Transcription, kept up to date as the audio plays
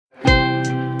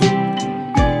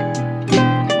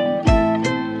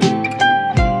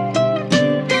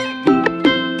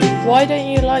Why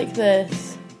don't you like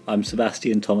this? I'm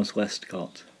Sebastian Thomas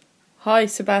Westcott. Hi,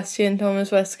 Sebastian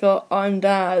Thomas Westcott. I'm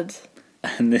Dad.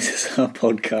 And this is our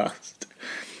podcast.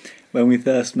 When we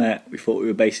first met, we thought we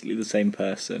were basically the same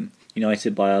person,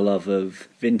 united by our love of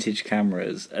vintage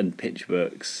cameras and picture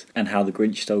books, and How the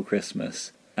Grinch Stole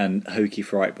Christmas, and Hokey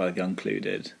Fright by the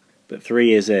Uncluded. But 3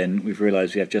 years in, we've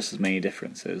realised we have just as many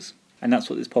differences. And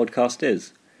that's what this podcast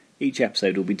is. Each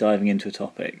episode will be diving into a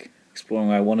topic, exploring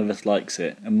why one of us likes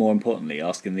it, and more importantly,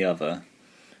 asking the other,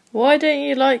 why don't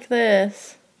you like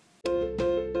this?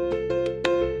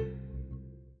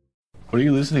 What are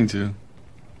you listening to?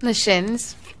 The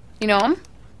Shins. You know them?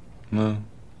 No.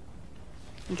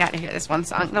 You gotta hear this one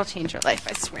song. It'll change your life,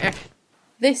 I swear.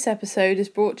 This episode is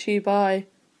brought to you by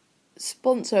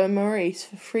sponsor Maurice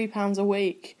for £3 a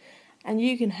week. And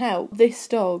you can help this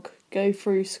dog go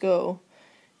through school.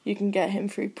 You can get him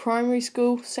through primary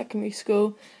school, secondary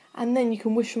school, and then you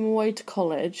can wish him away to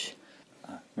college.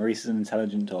 Maurice is an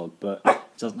intelligent dog, but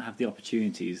doesn't have the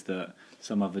opportunities that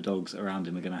some other dogs around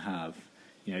him are going to have.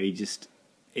 You know,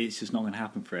 it's just not going to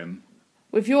happen for him.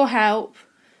 With your help,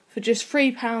 for just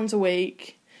 £3 a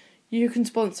week, you can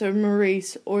sponsor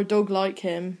Maurice or a dog like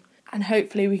him, and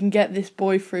hopefully we can get this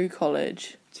boy through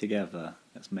college. Together,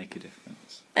 let's make a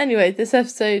difference. Anyway, this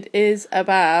episode is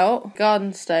about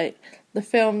Garden State, the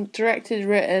film directed,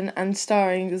 written and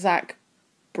starring Zach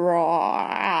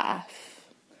Braff.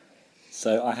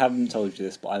 So I haven't told you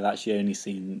this, but I've actually only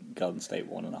seen Garden State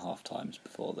 1.5 times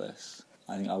before this.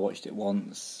 I think I watched it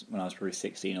once when I was probably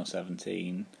 16 or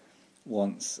 17,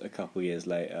 once a couple of years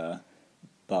later,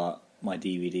 but my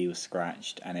DVD was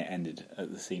scratched and it ended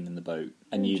at the scene in the boat.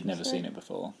 And you'd never seen it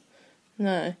before?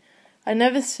 No, I've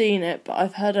never seen it, but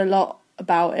I've heard a lot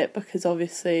about it because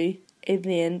obviously in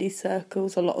the indie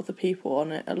circles, a lot of the people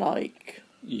on it are like...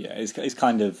 Yeah, it's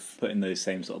kind of put in those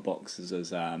same sort of boxes as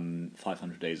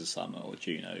 500 Days of Summer or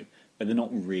Juno, but they're not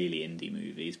really indie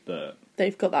movies, but...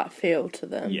 They've got that feel to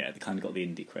them. Yeah, they kind of got the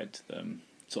indie cred to them.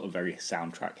 Sort of very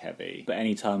soundtrack heavy. But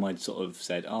any time I'd sort of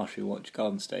said, should we watch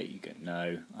Garden State? You go,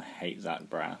 no, I hate Zach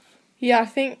Braff. Yeah, I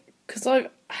think, because I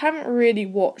haven't really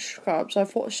watched Scrubs.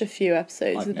 I've watched a few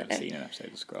episodes. I've never seen an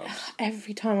episode of Scrubs.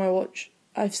 Every time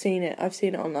I've seen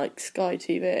it on like Sky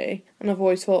TV, and I've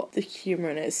always thought the humour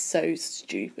in it is so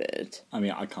stupid. I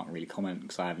mean, I can't really comment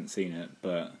because I haven't seen it,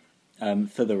 but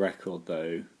for the record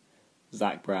though,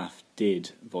 Zach Braff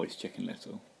did voice Chicken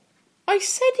Little. I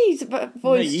said he's voiced Chicken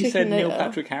Little. No, you said Neil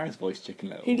Patrick Harris voiced Chicken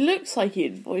Little. He looks like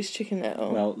he'd voiced Chicken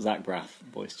Little. Well, Zach Braff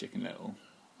voiced Chicken Little.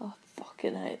 I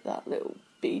fucking hate that little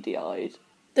beady-eyed.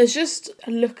 There's just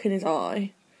a look in his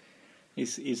eye.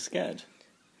 He's scared.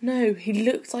 No, he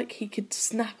looks like he could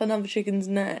snap another chicken's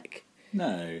neck.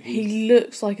 No. He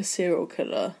looks like a serial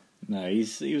killer. No,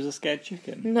 he was a scared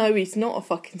chicken. No, he's not a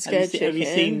fucking scared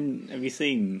chicken. Have you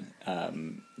seen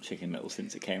Chicken Little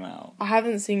since it came out? I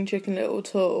haven't seen Chicken Little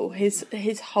at all. His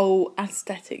whole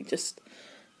aesthetic just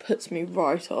puts me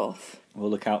right off. We'll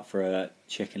look out for a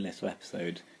Chicken Little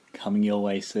episode coming your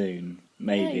way soon.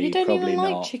 Maybe, no, you don't probably even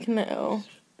not. like Chicken Little.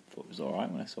 I thought it was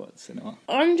alright when I saw it at the cinema.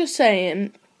 I'm just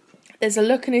saying, there's a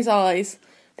look in his eyes.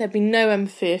 There'd be no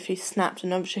empathy if he snapped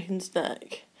another chicken's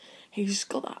neck. He's just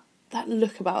got that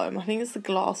look about him. I think it's the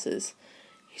glasses.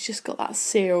 He's just got that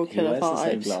serial killer vibes. He wears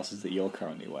the same glasses that you're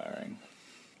currently wearing.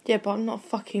 Yeah, but I'm not a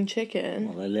fucking chicken.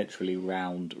 Well, they're literally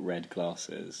round red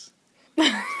glasses.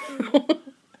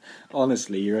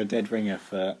 Honestly, you're a dead ringer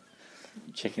for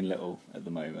Chicken Little at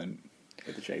the moment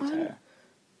with the shaved hair.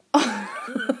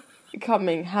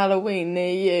 Coming Halloween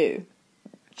near you.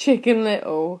 Chicken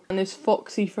Little and his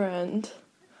foxy friend.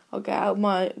 I'll get out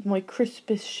my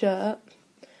crispest shirt.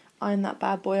 Iron that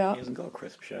bad boy up. He hasn't got a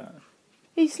crisp shirt.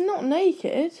 He's not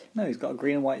naked. No, he's got a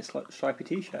green and white stripy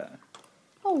t-shirt.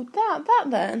 Oh, that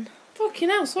then. Fucking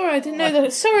hell! Sorry, I didn't know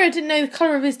the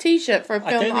colour of his t-shirt for a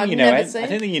film I've never seen. I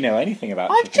don't think you know anything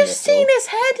about. I've just seen his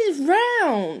head is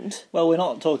round. Well, we're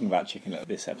not talking about Chicken Little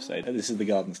this episode. This is the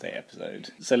Garden State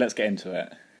episode. So let's get into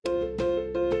it.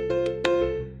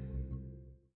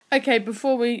 Okay,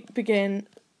 before we begin,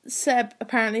 Seb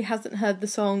apparently hasn't heard the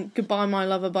song Goodbye My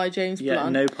Lover by James Blunt. Yeah,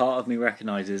 no part of me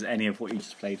recognises any of what you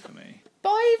just played for me. But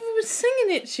I even was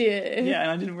singing it to you. Yeah,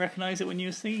 and I didn't recognise it when you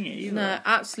were singing it either. No,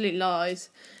 absolute lies.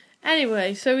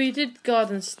 Anyway, so we did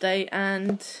Garden State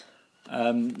and...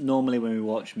 normally when we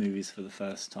watch movies for the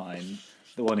first time,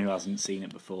 the one who hasn't seen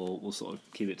it before will sort of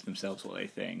keep it to themselves what they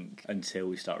think until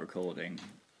we start recording.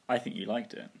 I think you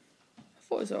liked it. I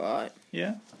thought it was alright.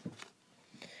 Yeah?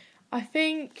 I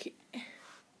think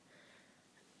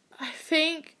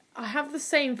I have the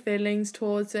same feelings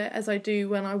towards it as I do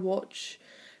when I watch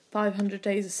 500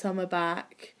 Days of Summer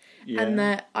back. Yeah. And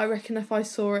that I reckon if I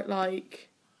saw it like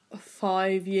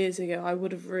 5 years ago, I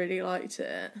would have really liked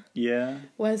it. Yeah.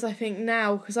 Whereas I think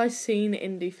now, because I've seen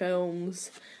indie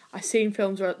films, I've seen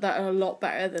films that are a lot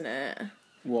better than it.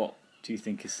 What do you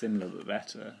think is similar but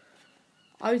better?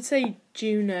 I would say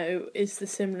Juno is the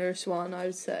similest one, I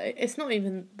would say. It's not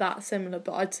even that similar,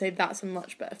 but I'd say that's a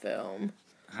much better film.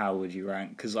 How would you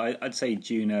rank? Because I'd say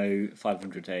Juno,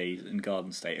 500 Days, and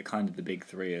Garden State are kind of the big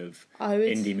three of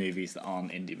indie movies that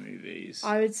aren't indie movies.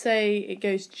 I would say it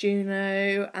goes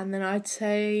Juno, and then I'd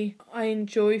say I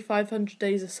enjoy 500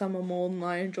 Days of Summer more than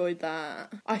I enjoyed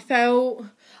that. I felt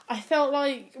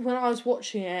like when I was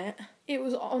watching it, it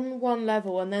was on one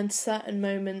level, and then certain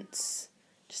moments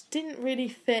just didn't really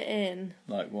fit in.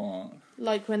 Like what?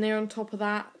 Like when they're on top of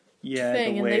that Yeah,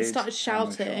 thing and they started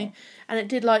shouting, and it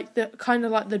did like the kind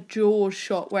of like the Jaws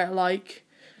shot where it like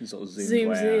it sort of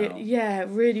zooms in. out. Yeah,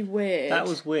 really weird. That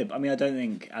was weird. I mean, I don't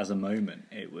think as a moment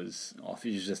it was off.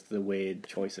 It was just the weird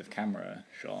choice of camera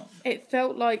shot. It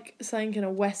felt like something in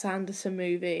a Wes Anderson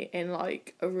movie in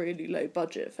like a really low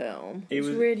budget film. It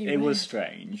was really weird. It was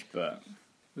strange, but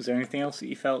was there anything else that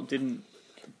you felt didn't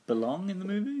belong in the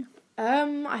movie?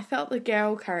 I felt the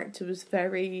girl character was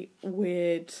very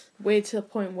weird. Weird to the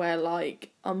point where, like,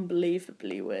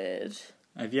 unbelievably weird.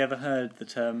 Have you ever heard the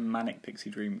term Manic Pixie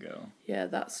Dream Girl? Yeah,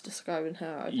 that's describing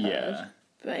her, I've Yeah. heard.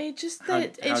 But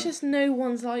it's just no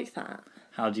one's like that.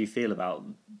 How do you feel about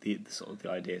the sort of the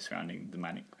idea surrounding the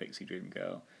Manic Pixie Dream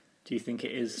Girl? Do you think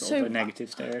it is sort of a negative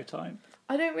stereotype?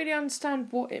 I don't really understand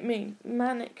what it means.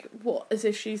 Manic, what? As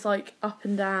if she's, like, up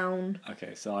and down.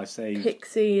 Okay, so I say...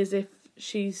 Pixie, as if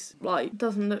she's like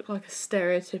doesn't look like a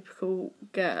stereotypical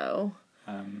girl.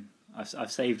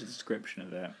 I've saved a description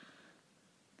of it.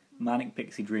 Manic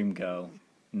Pixie Dream Girl,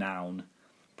 noun,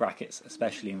 brackets,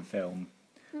 especially in film.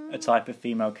 A type of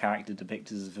female character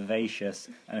depicted as vivacious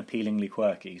and appealingly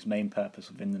quirky, whose main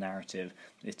purpose within the narrative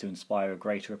is to inspire a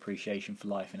greater appreciation for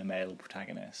life in a male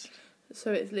protagonist.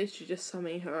 So it's literally just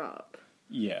summing her up.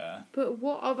 Yeah. But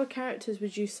what other characters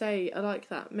would you say are like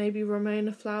that? Maybe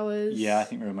Ramona Flowers? Yeah, I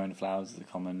think Ramona Flowers is a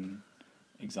common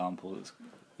example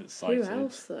that's cited. Who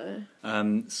else, though?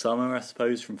 Summer, I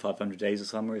suppose, from 500 Days of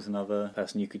Summer is another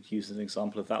person you could use as an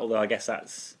example of that, although I guess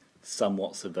that's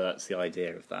somewhat subverts the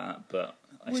idea of that, but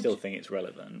I still think it's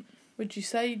relevant. Would you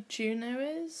say Juno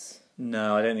is?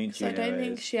 No, I don't think Juno is. I don't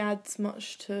think she adds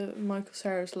much to Michael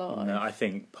Cera's life. No, I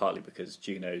think partly because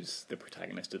Juno's the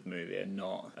protagonist of the movie and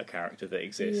not a character that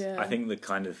exists. Yeah. I think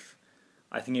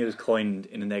it was coined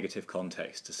in a negative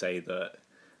context to say that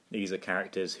these are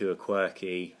characters who are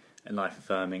quirky and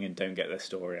life-affirming and don't get their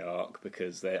story arc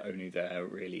because they're only there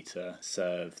really to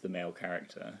serve the male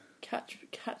character.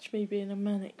 Catch me being a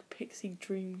manic pixie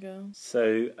dream girl.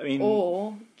 So, I mean...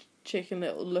 Or Chicken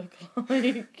Little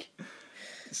look-alike.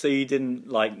 So you didn't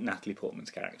like Natalie Portman's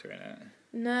character in it?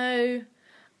 No,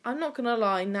 I'm not gonna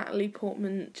lie, Natalie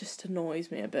Portman just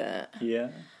annoys me a bit.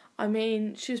 Yeah? I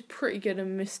mean, she was pretty good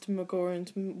in Mr.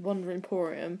 Magorium's Wonder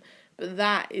Emporium, but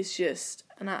that is just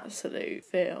an absolute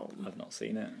film. I've not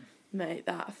seen it. Mate,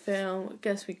 that film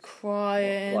gets me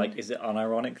crying. Like, is it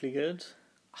unironically good?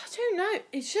 I don't know.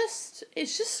 It's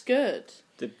just good.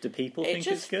 Do people think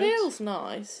it's good? It just feels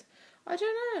nice. I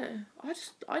don't know. I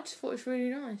just thought it was really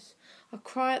nice. I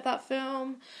cry at that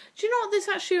film. Do you know what this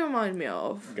actually reminded me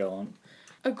of? Go on.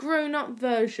 A grown-up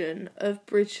version of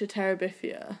Bridge to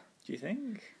Terabithia. Do you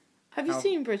think? Have you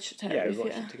seen Bridge to Terabithia? Yeah, we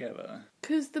watched it together.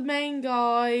 Because the main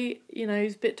guy,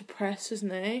 he's a bit depressed,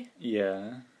 isn't he?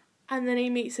 Yeah. And then he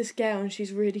meets this girl and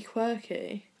she's really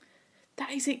quirky.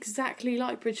 That is exactly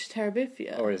like Bridge to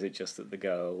Terabithia. Or is it just that the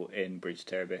girl in Bridge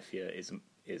to Terabithia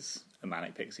is a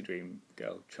manic pixie dream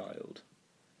girl child?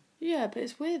 Yeah, but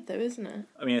it's weird though, isn't it?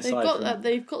 I mean, they've got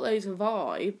those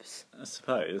vibes. I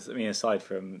suppose. I mean, aside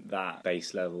from that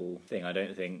base level thing, I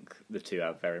don't think the two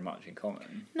have very much in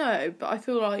common. No, but I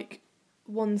feel like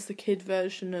one's the kid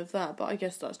version of that, but I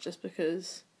guess that's just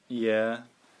because... Yeah.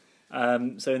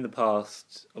 So in the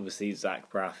past, obviously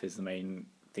Zach Braff is the main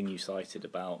thing you cited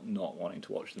about not wanting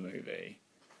to watch the movie.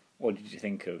 What did you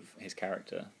think of his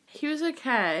character? He was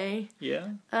okay. Yeah?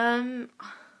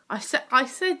 I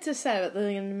said to Sarah at the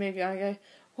beginning of the movie, I go,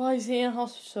 why is he in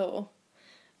hospital?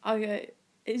 I go,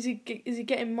 is he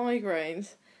getting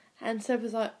migraines? And Sarah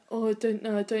was like, oh, I don't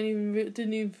know,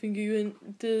 didn't even think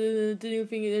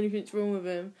anything's wrong with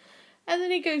him. And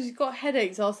then he goes, he's got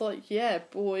headaches. I was like, yeah,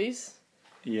 boys.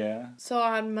 Yeah. So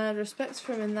I had mad respect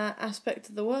for him in that aspect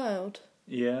of the world.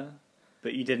 Yeah.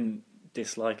 But you didn't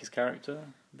dislike his character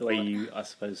the way you, I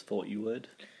suppose, thought you would?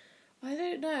 I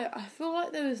don't know. I feel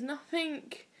like there was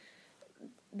nothing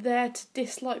there to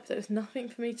dislike, but there was nothing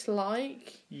for me to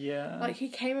like. Yeah. Like, he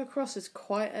came across as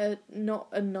quite not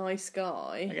a nice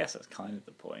guy. I guess that's kind of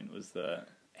the point, was that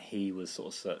he was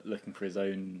sort of looking for his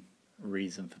own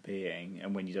reason for being,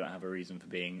 and when you don't have a reason for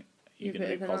being, you're going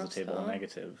to be positive or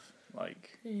negative.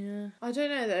 Like, yeah, I don't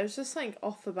know. There was just something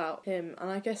off about him, and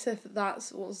I guess if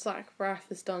that's what Zach Braff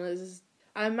has done, is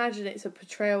I imagine it's a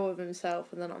portrayal of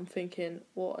himself, and then I'm thinking,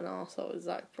 what an arsehole is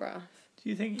Zach Braff. do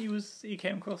you think he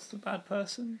came across as a bad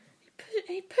person?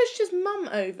 He pushed his mum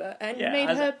over and made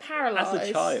her paralysed. As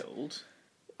a child.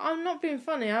 I'm not being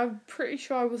funny. I'm pretty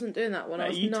sure I wasn't doing that when I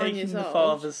was 9 years old. Are you taking the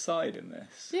father's side in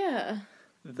this? Yeah.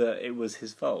 That it was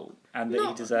his fault, and that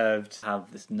he deserved to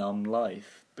have this numb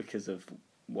life because of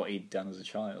what he'd done as a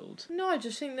child. No, I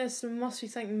just think must be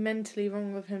something mentally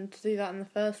wrong with him to do that in the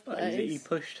first place. He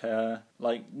pushed her,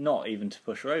 like, not even to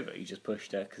push her over, he just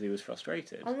pushed her because he was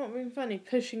frustrated. I'm not being funny.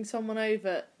 Pushing someone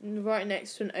over right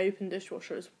next to an open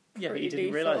dishwasher is pretty but he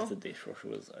didn't realise the dishwasher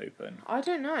was open. I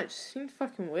don't know, it just seemed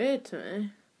fucking weird to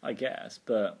me. I guess,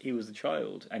 but he was a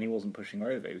child, and he wasn't pushing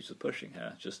her over, he was just pushing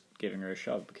her, just giving her a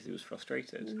shove because he was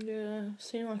frustrated. Yeah,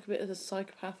 seemed like a bit of a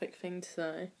psychopathic thing to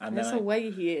say. And there's a way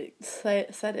he said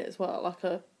it as well, like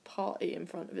a party in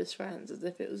front of his friends, as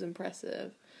if it was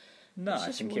impressive. No,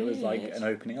 I think it was like an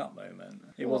opening up moment.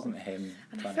 It wasn't him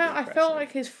trying to be I felt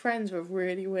like his friends were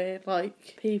really weird,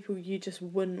 like people you just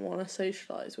wouldn't want to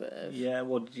socialise with. Yeah,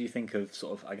 what did you think of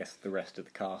sort of, I guess, the rest of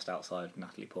the cast outside of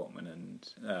Natalie Portman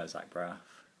and Zach Braff?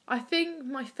 I think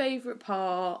my favourite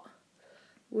part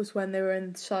was when they were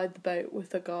inside the boat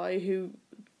with the guy who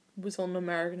was on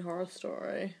American Horror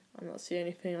Story. And that's the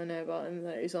only thing I know about him,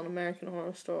 that he's on American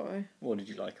Horror Story. What did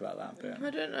you like about that bit?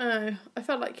 I don't know. I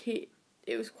felt like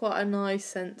it was quite a nice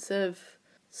sense of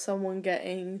someone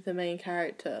getting the main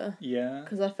character. Yeah.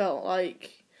 Because I feel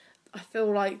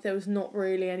like there was not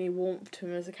really any warmth to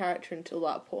him as a character until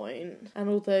that point. And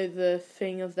although the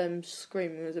thing of them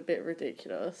screaming was a bit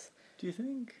ridiculous. Do you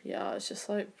think? Yeah, it's just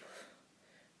like,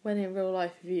 when in real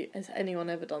life, has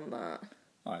anyone ever done that?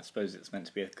 I suppose it's meant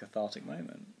to be a cathartic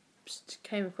moment. Just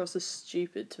came across as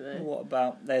stupid to me. What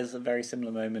about, there's a very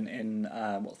similar moment in,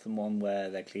 what's the one where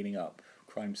they're cleaning up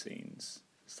crime scenes?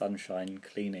 Sunshine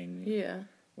Cleaning. Yeah.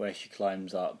 Where she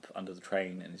climbs up under the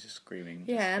train and is just screaming.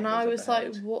 Yeah, and I was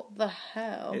like, what the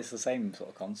hell? It's the same sort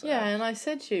of concept. Yeah, and I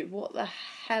said to you, what the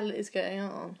hell is going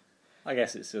on? I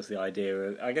guess it's just the idea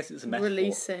of... I guess it's a metaphor.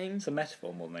 Releasing. It's a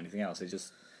metaphor more than anything else. It's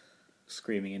just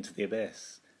screaming into the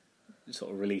abyss.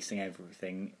 Sort of releasing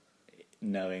everything,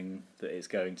 knowing that it's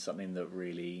going to something that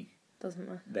really... Doesn't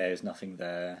matter. There's nothing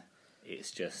there.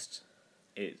 It's just...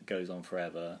 It goes on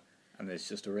forever. And there's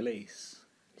just a release.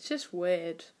 It's just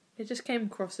weird. It just came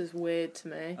across as weird to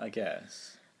me. I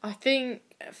guess. I think,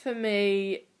 for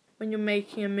me, when you're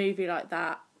making a movie like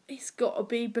that, it's got to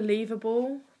be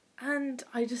believable. And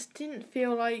I just didn't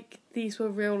feel like these were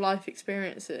real life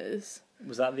experiences.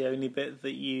 Was that the only bit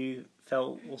that you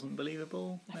felt wasn't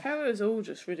believable? I felt it was all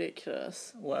just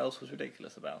ridiculous. What else was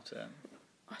ridiculous about it?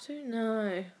 I don't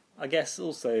know. I guess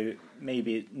also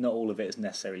maybe not all of it is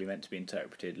necessarily meant to be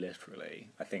interpreted literally.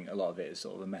 I think a lot of it is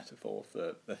sort of a metaphor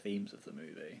for the themes of the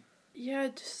movie. Yeah,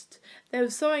 just there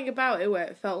was something about it where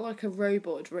it felt like a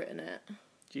robot had written it.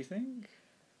 Do you think?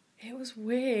 It was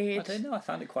weird. I don't know, I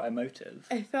found it quite emotive.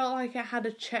 It felt like it had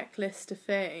a checklist of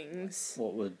things.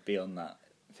 What would be on that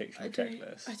fictional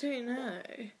checklist? I don't know.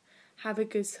 Have a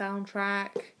good soundtrack.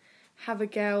 Have a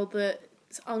girl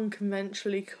that's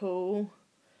unconventionally cool.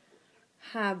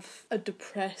 Have a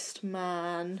depressed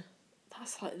man.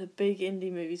 That's like the big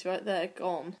indie movies right there,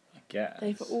 gone. I guess.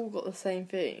 They've all got the same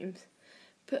themes.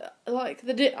 But, like,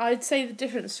 I'd say the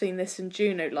difference between this and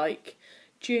Juno, like,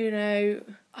 Juno,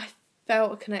 I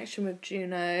felt a connection with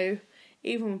Juno.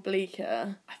 Even with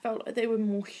Bleecker, I felt like they were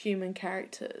more human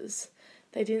characters.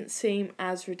 They didn't seem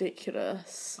as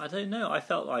ridiculous. I don't know, I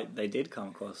felt like they did come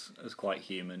across as quite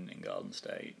human in Garden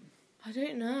State. I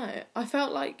don't know. I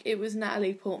felt like it was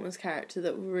Natalie Portman's character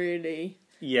that really...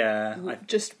 Yeah.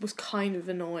 just was kind of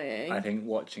annoying. I think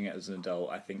watching it as an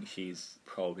adult, I think she's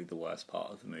probably the worst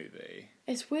part of the movie.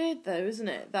 It's weird though, isn't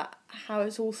it? That how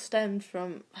it's all stemmed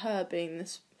from her being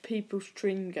this people's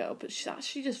dream girl, but she's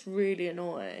actually just really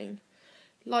annoying.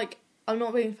 Like, I'm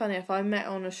not being funny, if I met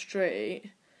her on a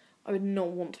street, I would not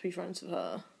want to be friends with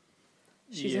her.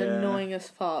 She's annoying as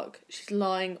fuck. She's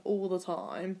lying all the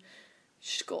time.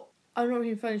 I'm not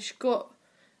being funny,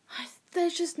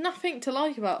 there's just nothing to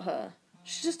like about her.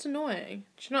 She's just annoying.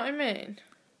 Do you know what I mean?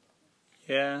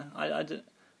 Yeah,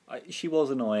 she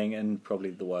was annoying and probably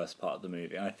the worst part of the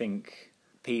movie. I think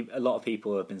a lot of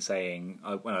people have been saying,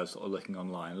 when I was sort of looking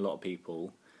online, a lot of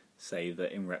people say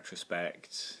that in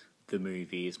retrospect, the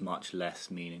movie is much less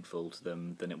meaningful to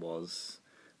them than it was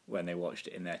when they watched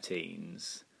it in their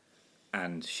teens,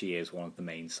 and she is one of the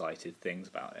main cited things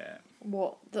about it.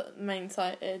 What, the main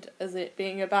cited as it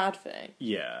being a bad thing?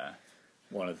 Yeah,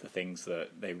 one of the things that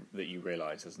you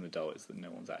realise as an adult is that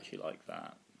no one's actually like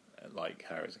that, like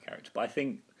her as a character. But I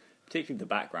think, particularly the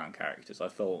background characters, I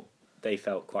thought they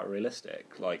felt quite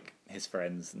realistic, like his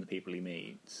friends and the people he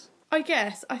meets. I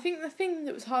guess. I think the thing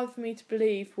that was hard for me to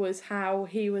believe was how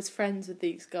he was friends with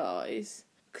these guys.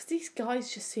 Because these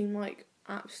guys just seem like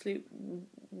absolute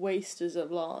wasters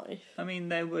of life. I mean,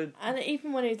 they would... And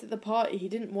even when he was at the party, he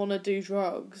didn't want to do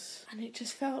drugs. And it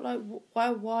just felt like,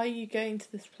 why are you going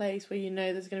to this place where you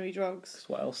know there's going to be drugs?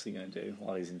 What else are you going to do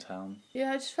while he's in town?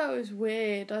 Yeah, I just felt it was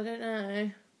weird. I don't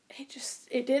know.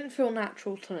 It didn't feel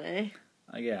natural to me.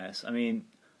 I guess. I mean,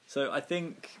 so I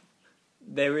think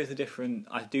there is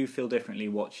I do feel differently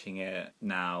watching it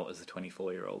now as a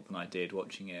 24-year-old than I did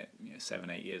watching it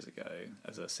 7-8 years ago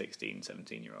as a 16,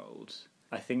 17-year-old.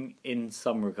 I think in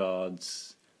some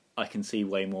regards I can see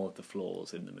way more of the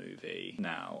flaws in the movie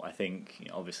now. I think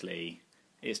obviously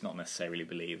it's not necessarily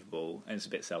believable and it's a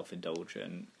bit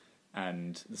self-indulgent,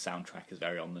 and the soundtrack is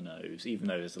very on the nose. Even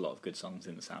though there's a lot of good songs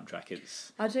in the soundtrack,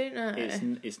 I don't know.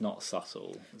 It's not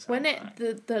subtle. When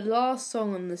the last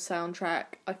song on the soundtrack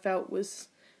I felt was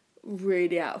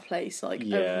really out of place, like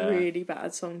a really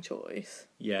bad song choice.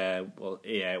 Yeah, well,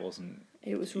 yeah, it wasn't.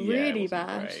 It was really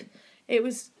bad. Great. It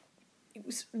was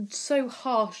so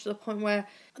harsh to the point where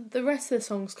the rest of the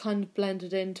songs kind of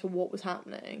blended into what was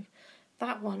happening.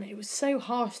 That one, it was so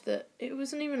harsh that it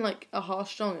wasn't even like a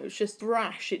harsh song, it was just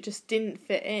brash, it just didn't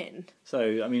fit in.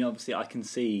 So, I mean, obviously I can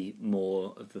see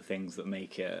more of the things that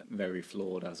make it very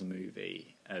flawed as a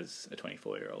movie as a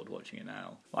 24-year-old watching it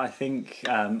now. I think,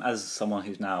 as someone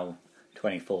who's now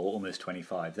 24, almost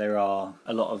 25, there are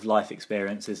a lot of life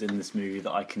experiences in this movie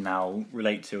that I can now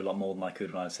relate to a lot more than I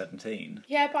could when I was 17.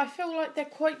 Yeah, but I feel like they're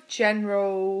quite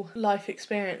general life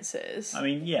experiences. I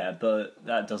mean, yeah, but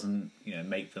that doesn't,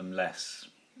 make them less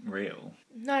real.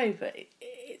 No, but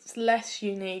it's less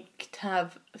unique to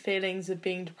have feelings of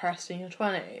being depressed in your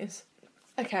 20s.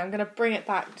 Okay, I'm going to bring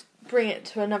it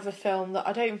to another film that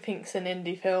I don't think's an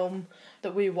indie film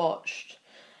that we watched,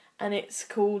 and it's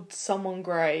called Someone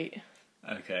Great.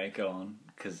 Okay, go on,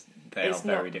 because they are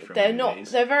very different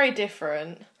movies. They're very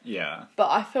different. Yeah.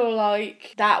 But I feel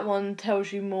like that one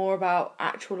tells you more about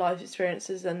actual life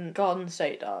experiences than Garden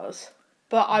State does.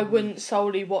 But I wouldn't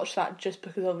solely watch that just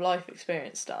because of life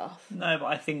experience stuff. No, but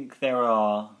I think there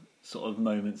are sort of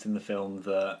moments in the film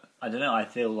that, I don't know, I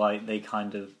feel like they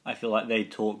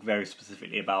talk very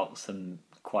specifically about some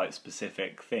quite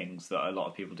specific things that a lot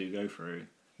of people do go through.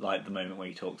 Like the moment where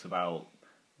he talks about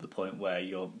the point where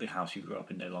the house you grew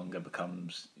up in no longer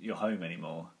becomes your home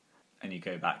anymore, and you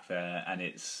go back there and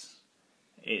it's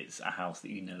a house that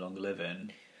you no longer live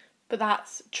in. But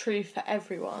that's true for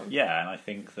everyone. Yeah, and I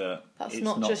think that that's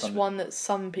not just one that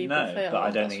some people feel. No, but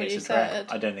I don't think it's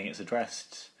addressed. I don't think it's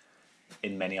addressed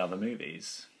in many other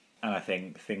movies. And I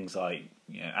think things like,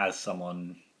 as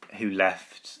someone who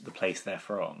left the place they're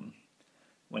from,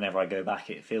 whenever I go back,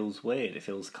 it feels weird. It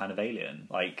feels kind of alien.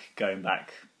 Like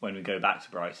when we go back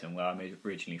to Brighton, where I'm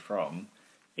originally from,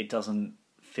 it doesn't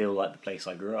feel like the place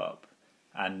I grew up.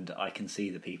 And I can see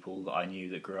the people that I knew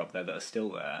that grew up there that are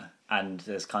still there. And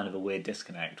there's kind of a weird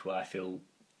disconnect where I feel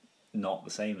not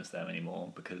the same as them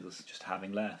anymore because just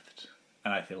having left.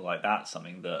 And I feel like that's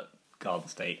something that Garden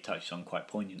State touched on quite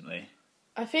poignantly.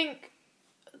 I think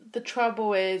the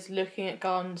trouble is looking at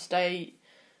Garden State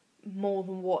more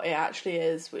than what it actually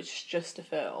is, which is just a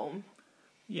film.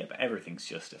 Yeah, but everything's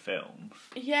just a film.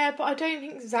 Yeah, but I don't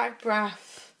think Zach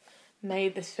Braff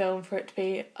made this film for it to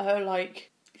be,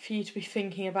 for you to be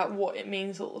thinking about what it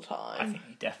means all the time. I think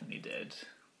he definitely did.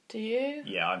 Do you?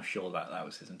 Yeah, I'm sure that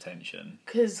was his intention.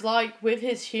 Because, with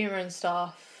his humour and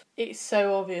stuff, it's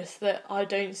so obvious that I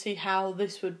don't see how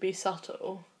this would be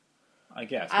subtle. I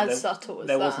guess. Subtle as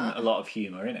there that. wasn't a lot of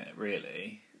humour in it,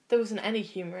 really. There wasn't any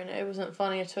humour in it. It wasn't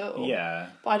funny at all. Yeah.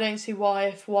 But I don't see why,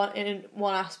 if in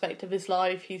one aspect of his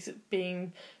life he's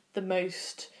being the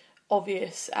most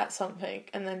obvious at something,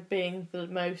 and then being the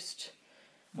most...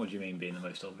 What do you mean, being the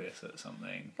most obvious at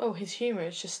something? Oh, his humour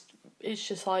is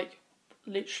just like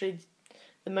literally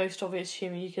the most obvious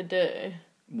humour you could do.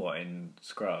 What, in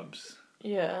Scrubs?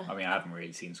 Yeah. I mean, I haven't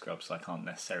really seen Scrubs, so I can't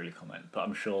necessarily comment. But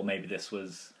I'm sure maybe this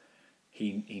was...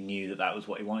 He knew that was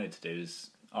what he wanted to do,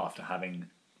 is after having...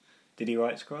 Did he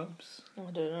write Scrubs? I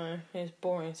don't know. He's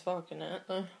boring as fuck in it,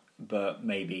 though. But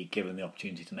maybe given the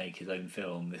opportunity to make his own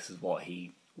film, this is what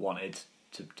he wanted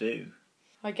to do.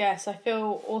 I guess. I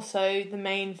feel also the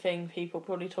main thing people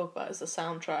probably talk about is the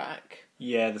soundtrack.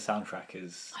 Yeah, the soundtrack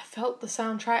is... I felt the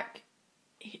soundtrack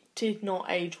it did not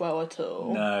age well at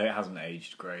all. No, it hasn't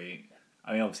aged great.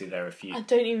 I mean, obviously there are a few... I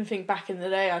don't even think back in the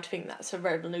day I'd think that's a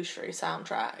revolutionary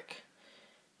soundtrack.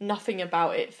 Nothing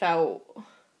about it felt...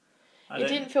 It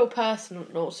didn't feel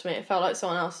personal to me. It felt like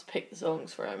someone else picked the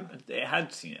songs for him. It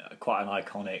had, quite an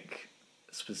iconic,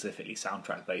 specifically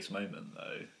soundtrack-based moment,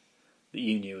 though, that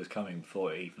you knew was coming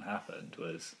before it even happened,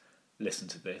 was, listen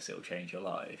to this, it'll change your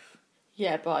life.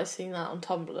 Yeah, but I've seen that on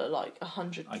Tumblr like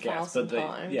 100,000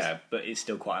 times. Yeah, but it's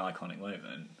still quite an iconic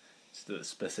moment. It's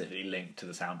specifically linked to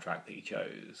the soundtrack that he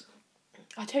chose.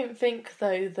 I don't think,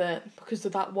 though, that because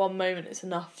of that one moment it's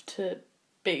enough to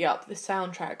big up this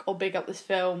soundtrack or big up this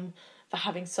film for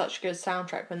having such a good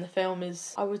soundtrack when the film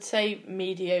is, I would say,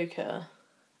 mediocre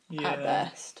at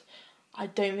best. I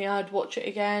don't think I'd watch it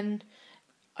again.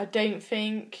 I don't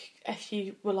think if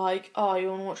you were like, oh, you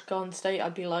want to watch Garden State,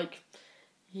 I'd be like,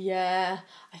 yeah.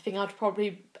 I think I'd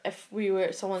probably, if we were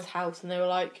at someone's house and they were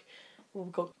like, well,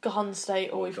 we've got Garden State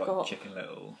or we've got Chicken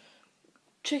Little.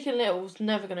 Chicken Little's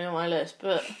never going to be on my list,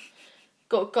 but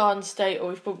got Garden State or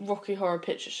we've got Rocky Horror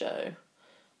Picture Show,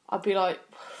 I'd be like,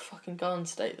 fucking Garden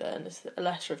State then. It's a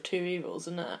lesser of two evils,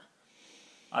 isn't it?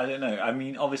 I don't know. I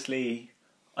mean, obviously,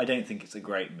 I don't think it's a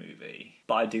great movie,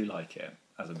 but I do like it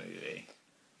as a movie.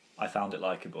 I found it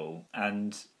likeable.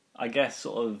 And I guess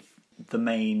sort of the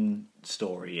main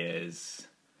story is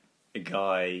a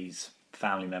guy's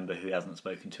family member who he hasn't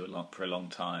spoken to for a long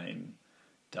time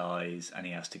dies, and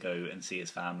he has to go and see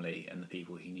his family and the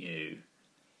people he knew,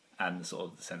 and sort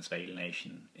of the sense of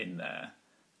alienation in there.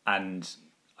 And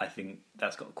I think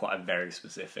that's got quite a very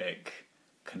specific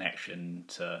connection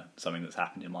to something that's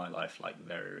happened in my life, like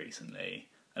very recently.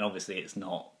 And obviously it's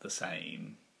not the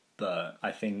same, but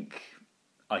I think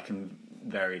I can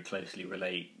very closely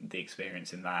relate the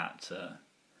experience in that to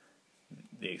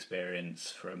the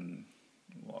experience from,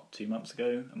 2 months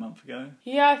ago, a month ago?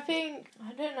 Yeah,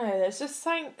 I don't know, there's just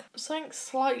something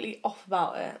slightly off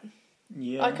about it.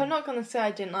 Yeah. Like, I'm not going to say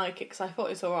I didn't like it because I thought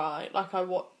it was alright. Like, I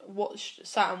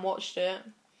sat and watched it.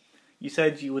 You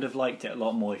said you would have liked it a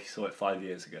lot more if you saw it 5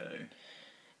 years ago.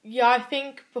 Yeah, I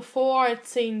think before I'd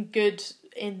seen good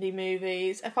indie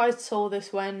movies, if I saw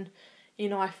this when,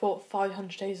 I thought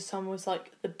 500 Days of Summer was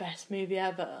like the best movie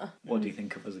ever. What do you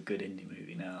think of as a good indie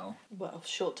movie now? Well,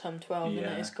 Short Term 12,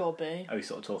 innit? It's got to be. Are we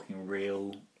sort of talking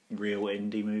real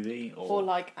indie movie? Or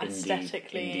like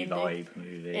aesthetically indie vibe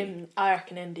movie? I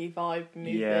reckon indie vibe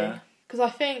movie. Yeah. Because I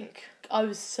think I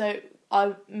was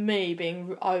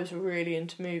really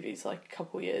into movies like a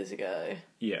couple years ago.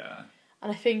 Yeah.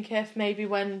 And I think if maybe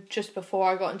when, just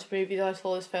before I got into movies, I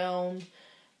saw this film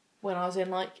when I was in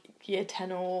like year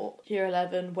 10 or year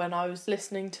 11, when I was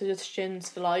listening to the Shins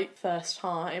for like first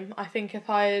time, I think if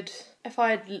I had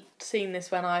seen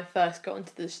this when I first got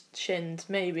into the Shins,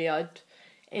 maybe I'd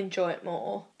enjoy it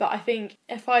more. But I think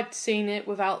if I'd seen it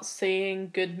without seeing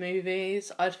good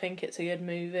movies, I'd think it's a good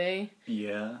movie.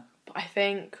 Yeah. But I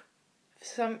think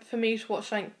for me to watch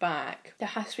something back, there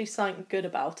has to be something good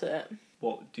about it.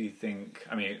 What do you think?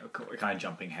 I mean, we're kind of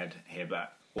jumping ahead here,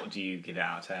 but what do you give it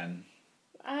out of 10?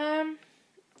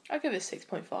 I'll give it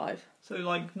 6.5. So,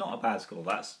 like, not a bad score.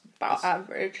 That's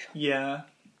average. Yeah.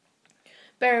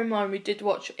 Bear in mind, we did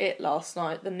watch It last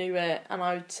night, the new It, and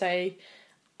I would say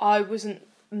I wasn't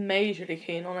majorly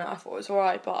keen on it. I thought it was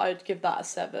alright, but I'd give that a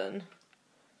 7.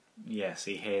 Yeah,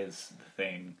 see, here's the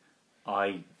thing.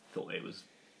 I thought it was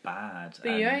bad.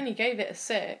 But you only gave it a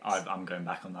 6. I'm going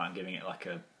back on that and giving it like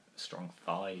a strong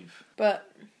 5. But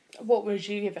what would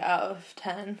you give it out of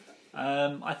 10?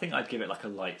 I think I'd give it like a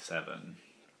light 7.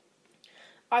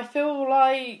 I feel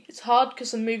like it's hard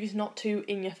because the movie's not too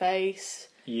in your face.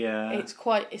 Yeah. It's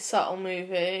quite a subtle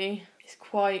movie. It's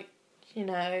quite,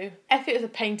 if it was a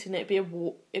painting, it'd be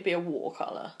a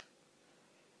watercolour.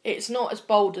 It's not as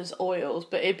bold as oils,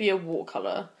 but it'd be a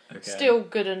watercolour. Okay. Still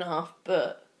good enough,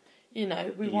 but we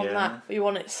want that. We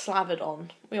want it slathered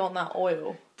on. We want that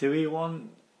oil. Do we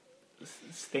want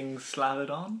things slathered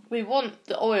on? We want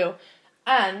the oil.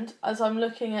 And as I'm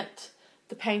looking at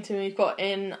the painting we've got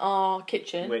in our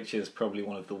kitchen, which is probably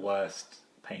one of the worst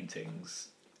paintings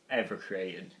ever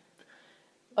created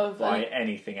by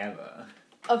anything ever,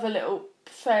 of a little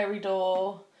fairy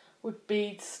door with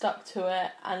beads stuck to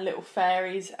it and little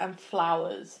fairies and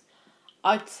flowers.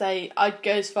 I'd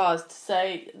go as far as to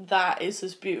say that is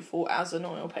as beautiful as an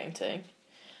oil painting.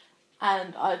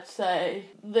 And I'd say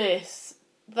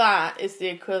that is the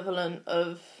equivalent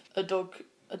of a dog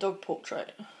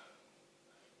portrait.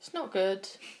 It's not good.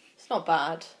 It's not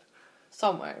bad.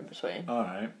 Somewhere in between.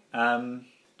 Alright.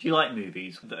 Do you like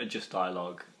movies that are just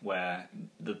dialogue where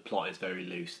the plot is very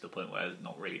loose to the point where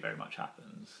not really very much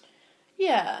happens?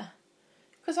 Yeah.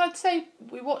 Because I'd say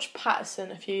we watched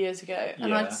Patterson a few years ago, and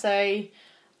Yeah. I'd say,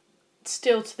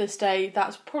 still to this day,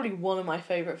 that's probably one of my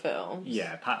favourite films.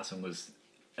 Yeah, Patterson was,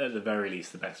 at the very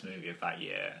least, the best movie of that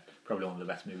year. Probably one of the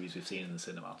best movies we've seen in the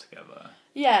cinema together.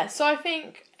 Yeah, so I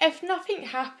think if nothing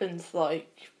happens,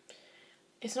 like,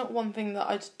 it's not one thing that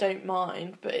I just don't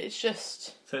mind, but it's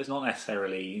just... So it's not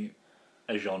necessarily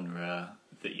a genre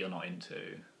that you're not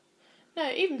into. No,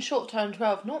 even Short Term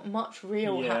 12, not much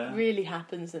Yeah. really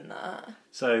happens in that.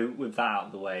 So with that out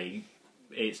of the way,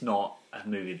 it's not a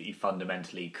movie that you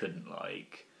fundamentally couldn't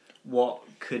like. What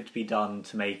could be done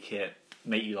to make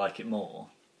you like it more?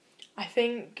 I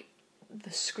think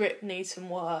the script needs some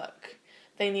work.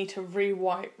 They need to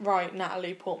rewrite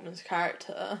Natalie Portman's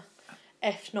character.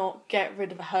 If not, get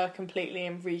rid of her completely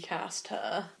and recast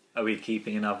her. Are we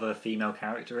keeping another female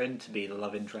character in to be the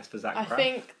love interest for Zach I Braff?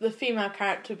 think the female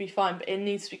character would be fine, but it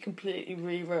needs to be completely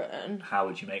rewritten. How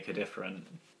would you make her different?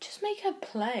 Just make her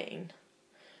plain.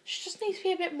 She just needs to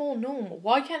be a bit more normal.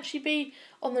 Why can't she be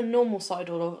on the normal side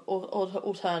or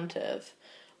alternative?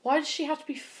 Why does she have to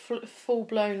be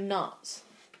full-blown nuts?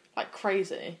 Like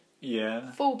crazy.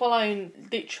 Yeah. Full-blown,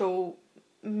 literal,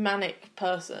 manic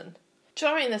person. Do you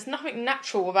know what I mean? There's nothing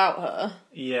natural about her.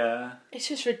 Yeah. It's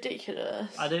just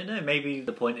ridiculous. I don't know, maybe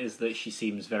the point is that she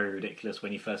seems very ridiculous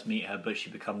when you first meet her, but she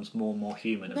becomes more and more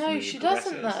human as the No, movie she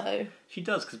progresses. doesn't though. She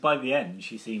does, because by the end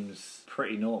she seems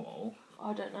pretty normal.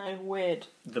 I don't know, weird.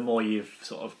 The more you've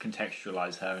sort of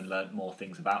contextualised her and learnt more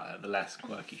things about her, the less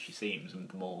quirky she seems and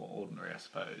the more ordinary, I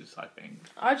suppose, I think.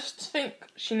 I just think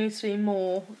she needs to be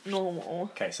more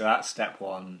normal. Okay, so that's step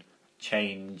one.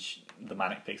 Change the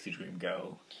Manic Pixie Dream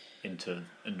Girl into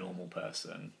a normal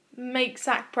person. Make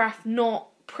Zach Braff not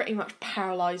pretty much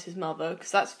paralyse his mother,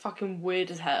 because that's fucking weird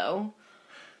as hell.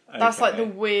 That's like the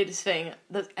Okay. weirdest thing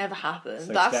that's ever happened.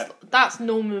 So That's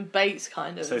Norman Bates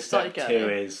kind of So step psycho. 2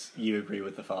 is you agree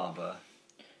with the father.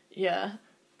 Yeah.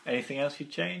 Anything else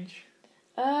you'd change?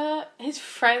 His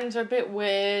friends are a bit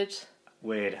weird.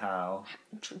 Weird how?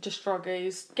 Just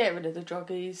druggies. Get rid of the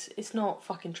druggies. It's not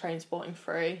fucking Trainspotting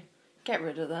free. Get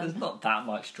rid of them. There's not that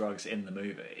much drugs in the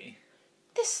movie.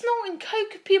 They're snorting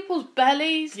coke at people's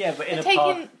bellies. Yeah, but They're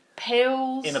taking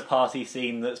pills. in a party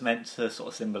scene that's meant to sort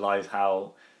of symbolise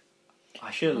how... I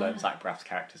should have learned Zach Braff's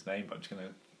character's name, but I'm just going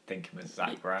to think him as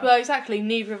Zach Braff. Well, exactly.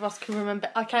 Neither of us can remember.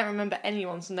 I can't remember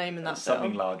anyone's name in that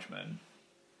Something film. Largeman.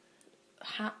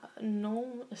 No,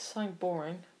 it's so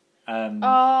boring.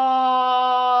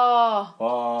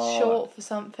 What? Short for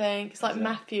something. It's like Is it?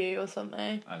 Matthew or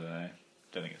something. I don't know.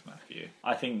 Don't think it's Matthew.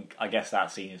 I guess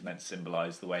that scene is meant to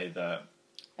symbolise the way that...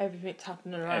 Everything's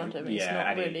happening around him. He's not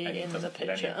and he really in the doesn't feel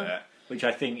any of picture. it. Which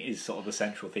I think is sort of the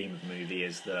central theme of the movie,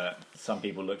 is that some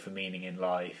people look for meaning in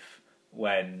life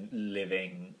when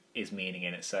living is meaning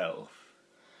in itself.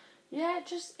 Yeah,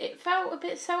 it felt a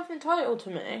bit self-entitled to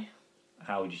me.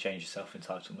 How would you change your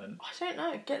self-entitlement? I don't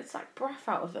know. Get Zach Braff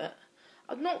out of it.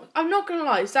 I'm not gonna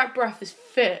lie. Zach Braff is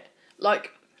fit,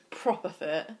 like proper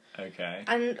fit. Okay.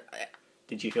 And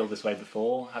Did you feel this way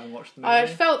before having watched the movie? I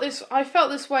felt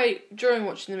this way during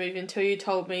watching the movie until you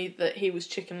told me that he was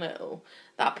Chicken Little.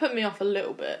 That put me off a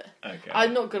little bit. Okay.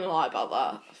 I'm not gonna lie about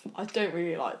that. I don't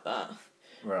really like that.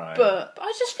 Right. But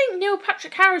I just think Neil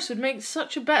Patrick Harris would make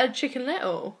such a better Chicken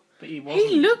Little. But he wasn't.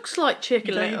 He looks like You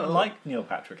Chicken don't Little. even like Neil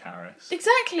Patrick Harris.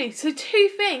 Exactly. So two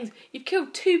things. You've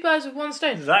killed two birds with one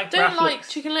stone. Zach I don't Braff like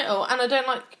looks- Chicken Little, and I don't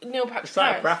like Neil Patrick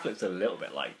Zach Harris. Braff looks a little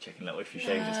bit like Chicken Little if you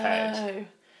shaved his head. No.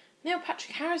 Neil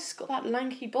Patrick Harris has got that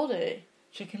lanky body.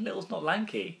 Chicken Little's not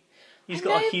lanky. He's I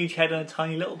got know. a huge head and a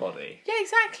tiny little body. Yeah,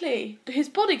 exactly. His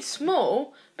body's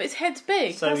small, but his head's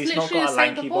big. So That's he's not literally got a the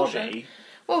same lanky proportion. body.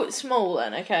 Well, it's small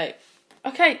then, okay.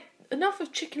 Okay, enough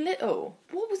of Chicken Little.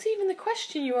 What was even the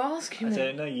question you were asking I me?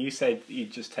 don't know. You said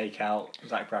you'd just take out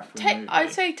Zach Braff from the movie.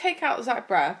 I'd say take out Zach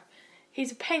Braff.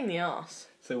 He's a pain in the arse.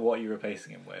 So what are you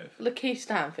replacing him with? Lakeith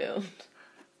Stanfield.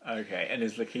 Okay, and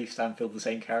is Lakeith Stanfield the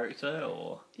same character,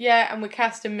 or...? Yeah, and we're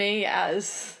casting me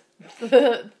as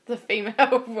the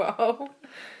female role.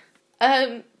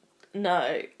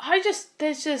 No.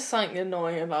 There's just something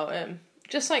annoying about him.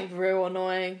 Just something real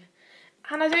annoying.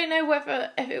 And I don't know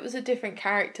whether, if it was a different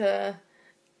character,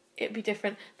 it'd be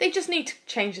different. They just need to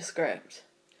change the script.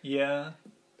 Yeah.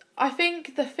 I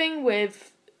think the thing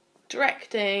with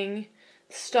directing,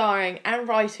 starring, and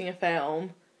writing a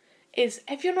film is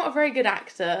if you're not a very good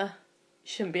actor, you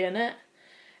shouldn't be in it.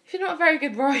 If you're not a very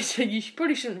good writer, you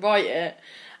probably shouldn't write it.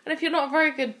 And if you're not a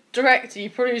very good director, you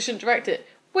probably shouldn't direct it.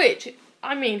 Which,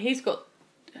 I mean, he's got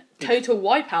total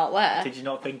wipeout there. Did you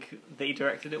not think that he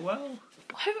directed it well?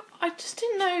 I just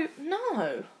didn't know.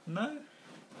 No?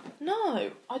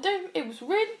 No, I don't. It was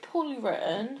really poorly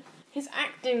written. His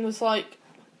acting was like,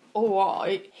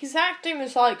 alright. His acting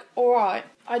was like, alright.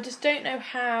 I just don't know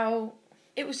how...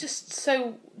 It was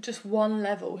just one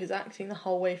level, his acting the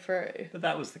whole way through. But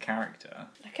that was the character.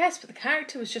 I guess, but the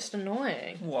character was just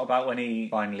annoying. What about when he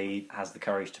finally has the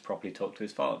courage to properly talk to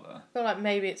his father? I feel like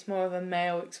maybe it's more of a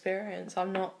male experience.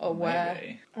 I'm not aware.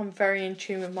 Maybe. I'm very in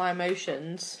tune with my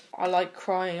emotions. I like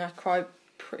crying. I cry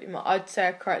pretty much. I'd say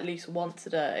I cry at least once a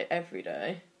day, every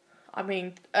day. I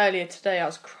mean, earlier today I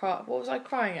was crying. What was I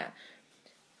crying at?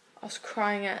 I was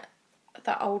crying at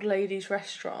that old lady's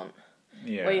restaurant.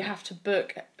 Yeah. Where you have to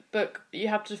book, you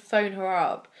have to phone her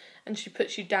up, and she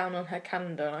puts you down on her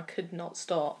calendar, and I could not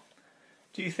stop.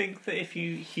 Do you think that if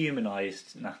you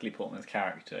humanised Natalie Portman's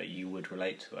character, you would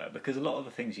relate to her? Because a lot of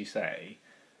the things you say,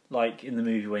 like in the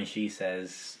movie when she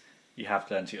says, you have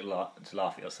to learn to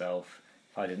laugh at yourself.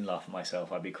 If I didn't laugh at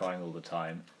myself, I'd be crying all the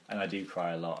time. And I do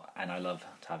cry a lot, and I love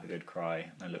to have a good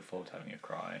cry, and I look forward to having a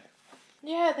cry.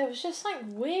 Yeah, there was just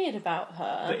something weird about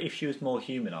her. But if she was more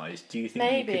humanised, do you think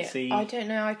Maybe. you could see... I don't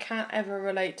know, I can't ever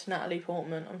relate to Natalie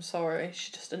Portman. I'm sorry,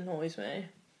 she just annoys me.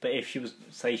 But if she was,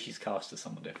 say she's cast as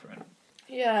someone different.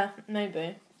 Yeah,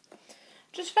 maybe.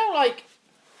 Just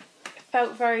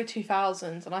felt very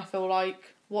 2000s, and I feel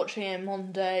like watching it in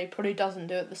modern day probably doesn't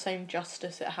do it the same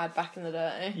justice it had back in the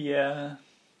day. Yeah.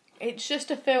 It's just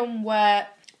a film where,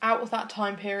 out of that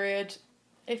time period,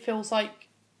 it feels like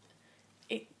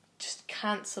it just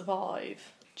can't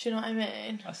survive. Do you know what I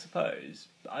mean? I suppose.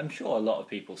 I'm sure a lot of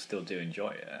people still do enjoy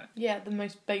it. Yeah, the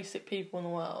most basic people in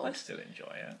the world. I still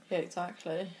enjoy it. Yeah,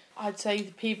 exactly. I'd say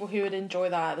the people who would enjoy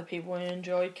that are the people who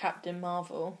enjoy Captain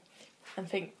Marvel and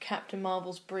think Captain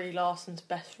Marvel's Brie Larson's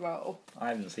best role. I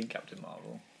haven't seen Captain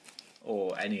Marvel.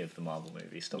 Or any of the Marvel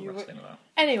movies. Stop wrestling about.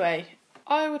 Anyway,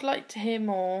 I would like to hear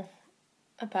more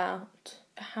about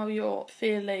how your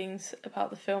feelings about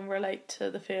the film relate to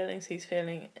the feelings he's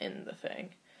feeling in the thing.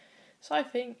 So I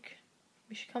think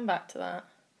we should come back to that.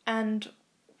 And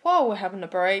while we're having a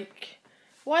break,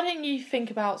 why don't you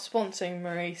think about sponsoring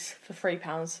Maurice for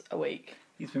 £3 a week?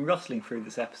 He's been rustling through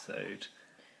this episode,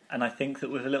 and I think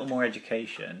that with a little more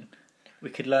education,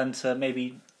 we could learn to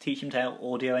maybe teach him to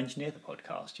audio engineer the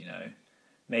podcast, you know.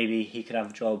 Maybe he could have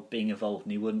a job being involved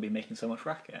and he wouldn't be making so much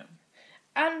racket.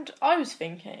 And I was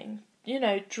thinking, you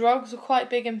know, drugs are quite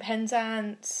big in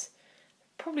Penzance,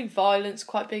 probably violence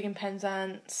quite big in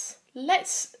Penzance.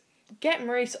 Let's get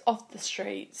Maurice off the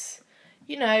streets.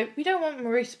 You know, we don't want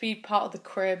Maurice to be part of the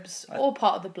Cribs or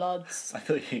part of the Bloods. I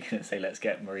thought you were going to say, let's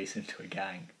get Maurice into a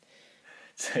gang,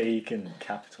 so he can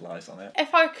capitalise on it.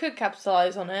 If I could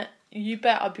capitalise on it, you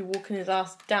bet I'd be walking his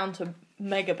ass down to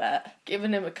Megabet,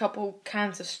 giving him a couple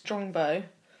cans of Strongbow,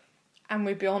 and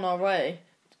we'd be on our way.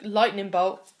 Lightning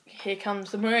bolt, here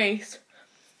comes the Maurice.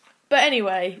 But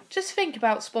anyway, just think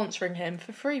about sponsoring him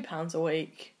for £3 a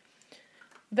week.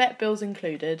 Vet bills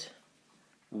included.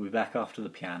 We'll be back after the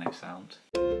piano sound.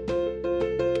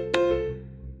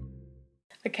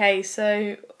 Okay,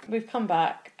 so we've come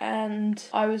back, and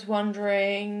I was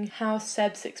wondering how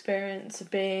Seb's experience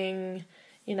of being,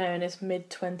 you know, in his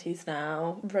mid-20s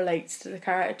now relates to the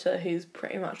character who's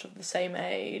pretty much of the same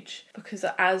age. Because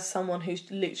as someone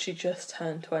who's literally just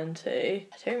turned 20,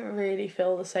 I don't really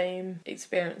feel the same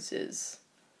experiences.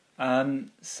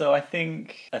 So I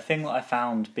think a thing that I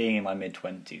found being in my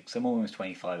mid-20s, because I'm almost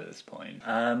 25 at this point,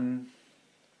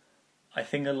 I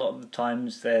think a lot of the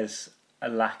times there's a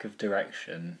lack of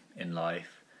direction in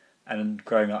life, and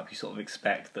growing up you sort of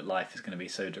expect that life is going to be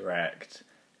so direct,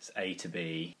 it's A to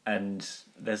B, and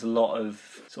there's a lot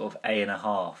of sort of A and a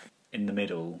half in the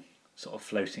middle, sort of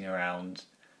floating around,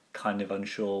 kind of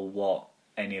unsure what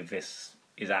any of this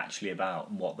is actually about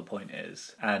and what the point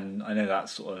is. And I know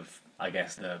that's sort of, I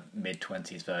guess, the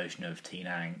mid-20s version of teen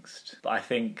angst. But I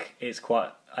think it's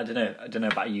quite, I don't know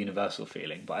about a universal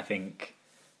feeling, but I think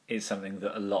it's something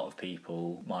that a lot of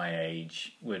people my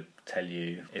age would tell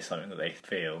you is something that they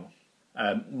feel.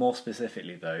 More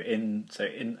specifically though,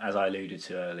 as I alluded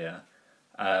to earlier,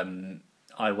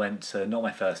 I went to, not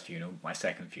my first funeral, my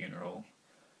second funeral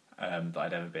that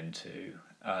I'd ever been to.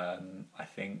 I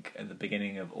think at the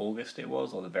beginning of August it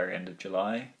was, or the very end of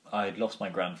July. I'd lost my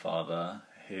grandfather,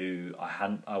 who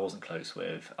I wasn't close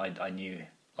with. I knew,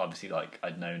 obviously, like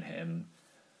I'd known him,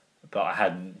 but I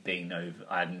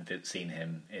hadn't seen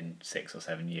him in 6 or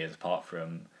 7 years, apart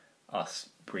from us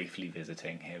briefly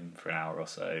visiting him for an hour or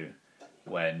so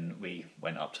when we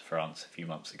went up to France a few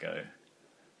months ago.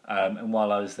 And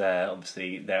while I was there,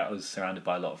 obviously, I was surrounded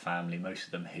by a lot of family, most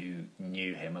of them who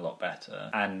knew him a lot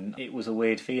better. And it was a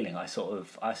weird feeling. I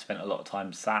spent a lot of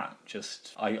time sat,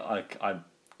 I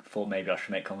thought maybe I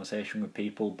should make conversation with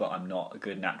people, but I'm not a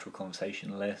good natural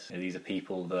conversationalist. These are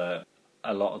people that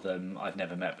A lot of them I've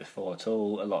never met before at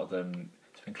all. A lot of them,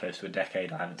 it's been close to a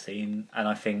decade I haven't seen. And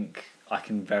I think I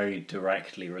can very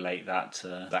directly relate that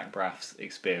to Zach Braff's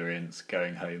experience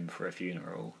going home for a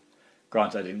funeral.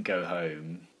 Granted, I didn't go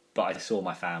home, but I saw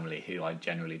my family, who I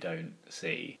generally don't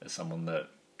see, as someone that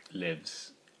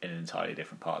lives in an entirely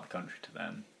different part of the country to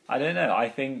them. I don't know, I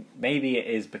think maybe it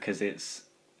is because it's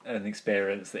an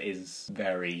experience that is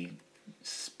very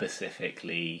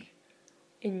specifically...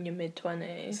 In your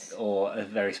mid-20s. Or a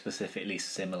very specifically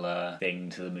similar thing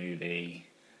to the movie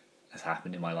has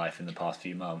happened in my life in the past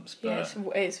few months. But yeah,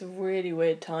 it's really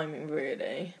weird timing,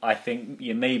 really. I think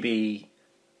maybe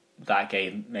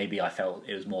I felt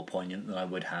it was more poignant than I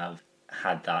would have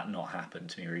had that not happened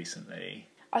to me recently.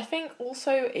 I think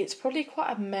also it's probably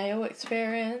quite a male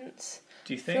experience.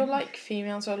 Do you I think? feel like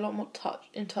females are a lot more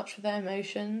in touch with their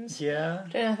emotions. Yeah. I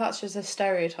don't know if that's just a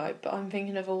stereotype, but I'm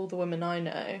thinking of all the women I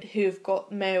know who've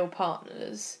got male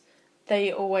partners.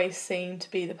 They always seem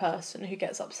to be the person who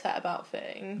gets upset about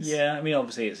things. Yeah, I mean,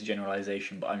 obviously it's a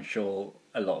generalisation, but I'm sure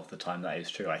a lot of the time that is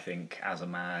true. I think as a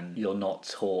man, you're not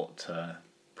taught to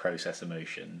process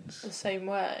emotions the same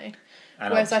way.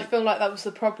 And whereas I feel like that was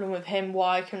the problem with him,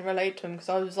 why I can relate to him, because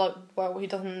I was like, well, he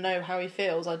doesn't know how he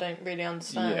feels, I don't really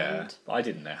understand. Yeah, but I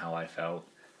didn't know how I felt.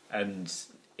 And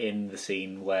in the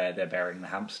scene where they're burying the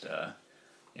hamster,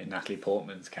 Natalie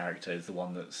Portman's character is the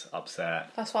one that's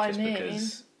upset. That's what I mean.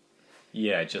 Because,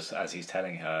 yeah, just as he's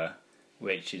telling her,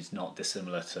 which is not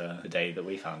dissimilar to the day that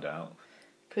we found out.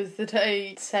 Because the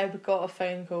day Seb got a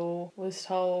phone call, was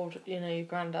told, your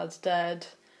granddad's dead,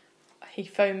 he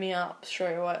phoned me up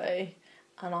straight away,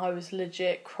 and I was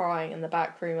legit crying in the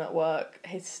back room at work,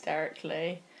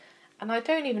 hysterically. And I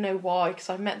don't even know why, because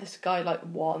I've met this guy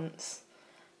once,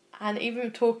 and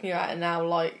even talking about it now,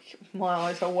 my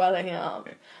eyes are welling up.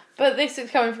 But this is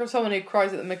coming from someone who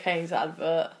cries at the McCain's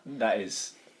advert. That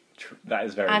is very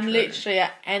true. And literally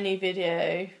at any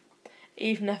video,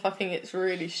 even if I think it's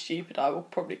really stupid, I will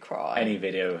probably cry. Any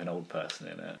video with an old person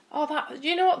in it. Oh, do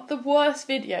you know what the worst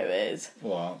video is?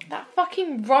 What? That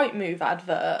fucking Right Move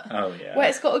advert. Oh, yeah. Where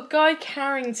it's got a guy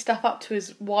carrying stuff up to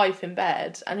his wife in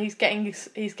bed, and he's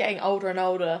getting older and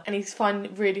older, and he's finding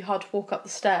it really hard to walk up the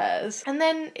stairs. And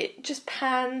then it just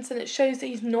pans, and it shows that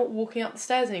he's not walking up the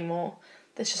stairs anymore.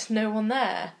 There's just no one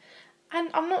there. And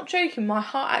I'm not joking, my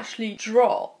heart actually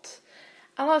dropped.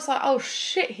 And I was like, oh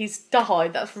shit, he's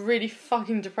died. That's really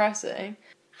fucking depressing. And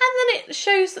then it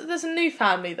shows that there's a new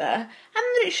family there. And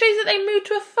then it shows that they moved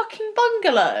to a fucking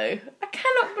bungalow. I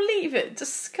cannot believe it.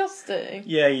 Disgusting.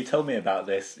 Yeah, you told me about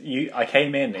this. I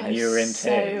came in and you were in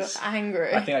tears. So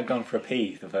angry. I think I'd gone for a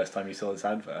pee the first time you saw this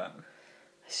advert.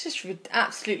 It's just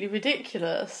absolutely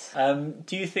ridiculous.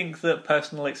 Do you think that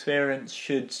personal experience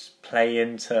should play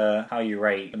into how you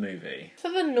rate a movie? For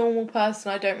the normal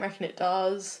person, I don't reckon it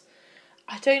does.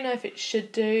 I don't know if it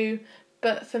should do,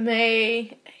 but for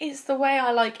me, it's the way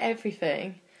I like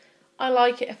everything. I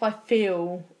like it if I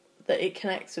feel that it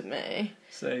connects with me.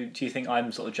 So do you think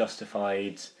I'm sort of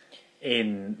justified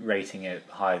in rating it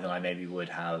higher than I maybe would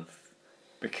have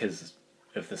because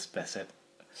of the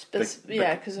because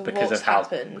of what's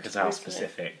happened. Because of how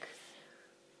specific.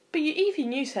 But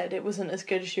you said it wasn't as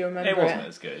good as you remember it. It wasn't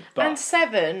as good. But and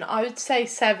 7, I would say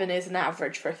 7 is an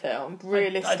average for a film,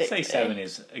 realistically. I'd say 7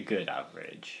 is a good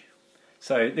average.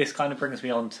 So this kind of brings me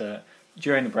on to,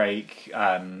 during the break,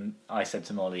 I said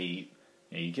to Molly,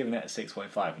 you're giving it a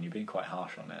 6.5 and you've been quite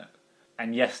harsh on it.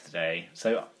 And yesterday,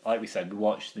 so like we said, we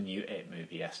watched the new It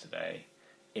movie yesterday,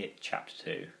 It Chapter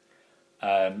 2.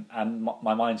 And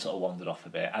my mind sort of wandered off a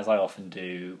bit, as I often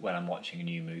do when I'm watching a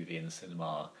new movie in the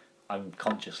cinema. I'm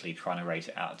consciously trying to rate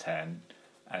it out of 10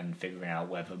 and figuring out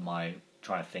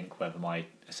trying to think whether my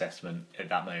assessment at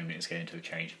that moment is going to have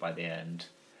changed by the end.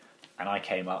 And I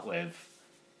came up with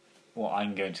what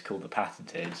I'm going to call the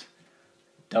patented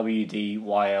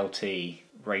WDYLT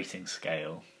rating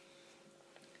scale.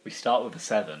 We start with a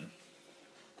 7.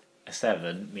 A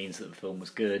 7 means that the film was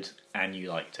good and you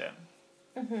liked it.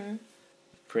 Mm-hmm.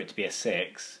 For it to be a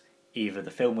 6, either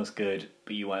the film was good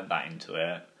but you weren't that into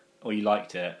it, or you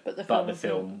liked it, but the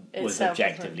film was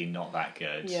objectively not that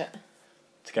good. Yeah.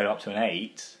 To go up to an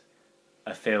 8,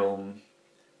 a film,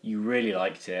 you really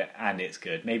liked it and it's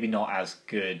good. Maybe not as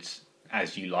good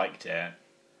as you liked it,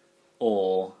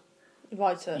 or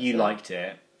you liked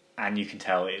it and you can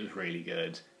tell it was really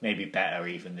good. Maybe better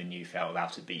even than you felt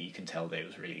about it, but you can tell that it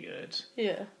was really good.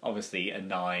 Yeah. Obviously, a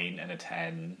 9 and a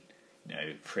 10,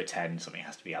 for a 10, something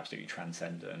has to be absolutely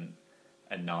transcendent.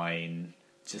 A 9,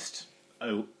 just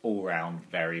all round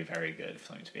very, very good for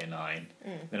something to be a 9.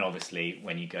 Then obviously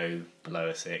when you go below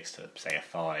a 6 to say a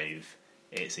 5,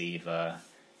 it's either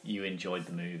you enjoyed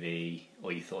the movie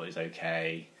or you thought it was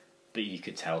okay, but you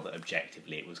could tell that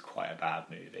objectively it was quite a bad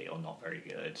movie or not very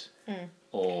good.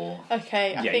 Or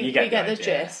Okay, I Yeah, think you get we get the the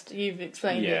idea. gist. You've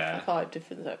explained Yeah. it for 5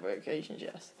 different separate occasions,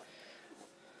 yes.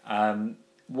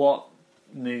 what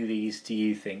movies do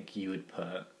you think you would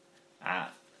put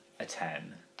at a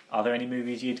 10? Are there any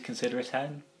movies you'd consider a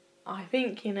 10? I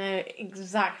think you know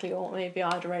exactly what movie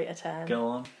I'd rate a 10. Go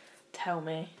on. Tell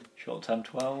me. Short term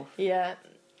 12? Yeah,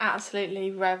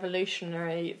 absolutely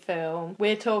revolutionary film.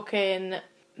 We're talking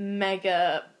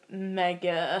mega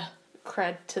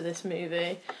cred to this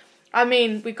movie. I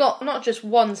mean, we got not just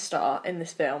 1 star in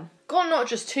this film. Got not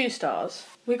just 2 stars.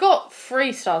 We got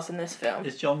 3 stars in this film.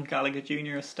 Is John Gallagher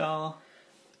Jr. a star?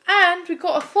 And we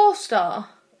got a 4 star.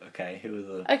 Okay, who are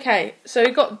the... Okay, so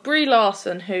we got Brie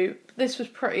Larson, who this was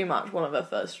pretty much one of her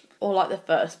first, or like the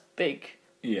first big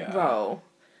Yeah. role.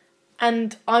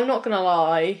 And I'm not gonna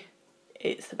lie,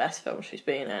 it's the best film she's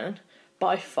been in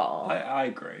by far. I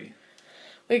agree.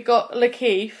 We got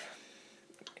Lakeith,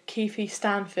 Keithy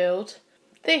Stanfield.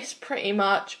 This pretty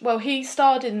much, well, he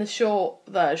starred in the short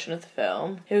version of the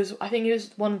film. I think he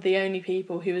was one of the only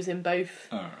people who was in both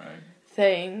Alright.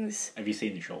 things. Have you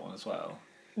seen the short one as well?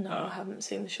 No, Oh. I haven't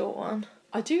seen the short one.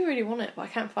 I do really want it, but I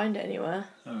can't find it anywhere.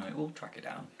 Alright, we'll track it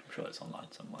down. I'm sure it's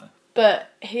online somewhere. But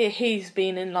he's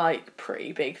been in like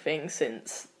pretty big things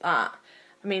since that.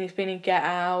 I mean, he's been in Get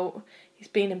Out. He's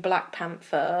been in Black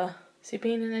Panther. Has he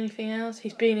been in anything else?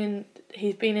 He's been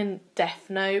in Death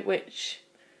Note, which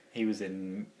He was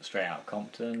in Straight Outta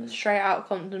Compton. Straight Out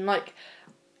Compton. Like,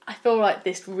 I feel like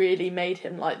this really made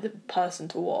him like the person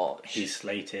to watch. He's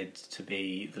slated to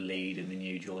be the lead in the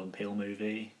new Jordan Peele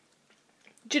movie.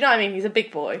 Do you know what I mean? He's a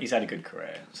big boy. He's had a good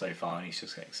career so far and he's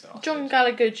just getting started. John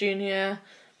Gallagher Jr.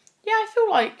 Yeah, I feel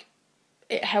like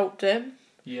it helped him.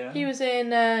 Yeah. He was in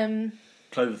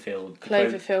Cloverfield.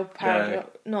 Cloverfield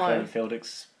Paradox. No. Cloverfield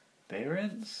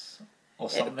Experience? Or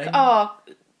something?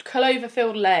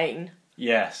 Cloverfield Lane.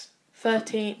 Yes.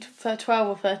 12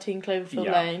 or 13 Cloverfield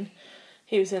Yeah. Lane.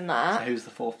 He was in So that. who's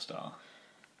the 4th star?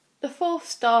 The 4th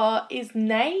star is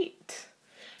Nate.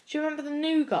 Do you remember the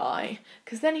new guy?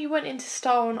 Because then he went into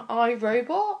star on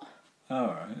iRobot.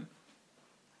 Alright.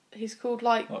 He's called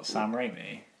like... What, Sam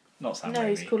Raimi? Not Sam No, Raimi.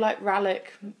 he's called like Rallick.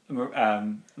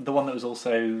 The one that was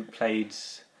also played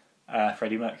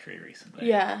Freddie Mercury recently.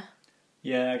 Yeah.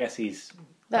 Yeah, I guess he's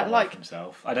That, done like- for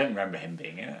himself. I don't remember him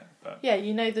being in it, but Yeah,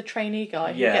 you know the trainee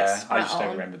guy who yeah, gets spat I just on.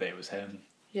 don't remember that it was him.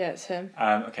 Yeah, it's him.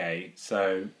 Okay,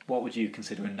 so what would you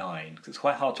consider a 9? Because it's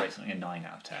quite hard to rate something a 9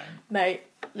 out of 10. Mate,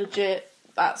 legit,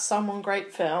 that's someone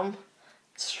great film.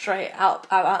 Straight up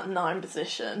at that 9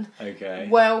 position. Okay.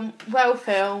 Well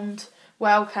filmed,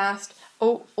 well cast.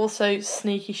 Oh, also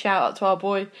sneaky shout out to our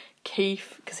boy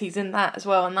Keith, because he's in that as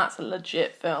well, and that's a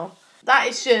legit film. That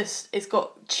is just, it's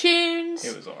got tunes.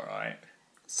 It was alright.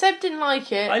 Seb didn't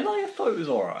like it. I thought it was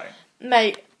alright.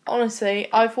 Mate, honestly,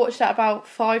 I've watched that about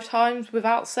 5 times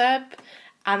without Seb,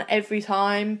 and every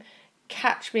time,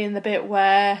 catch me in the bit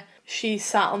where she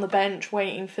sat on the bench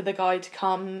waiting for the guy to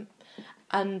come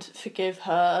and forgive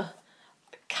her.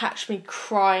 Catch me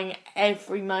crying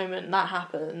every moment that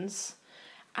happens.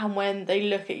 And when they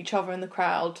look at each other in the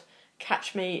crowd,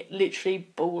 catch me literally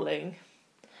bawling.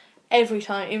 Every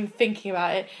time, even thinking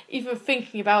about it, even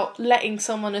thinking about letting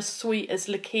someone as sweet as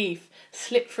Lakeith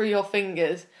slip through your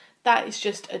fingers, that is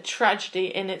just a tragedy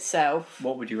in itself.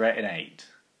 What would you rate an 8?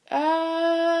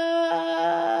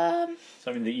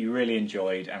 Something that you really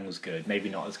enjoyed and was good. Maybe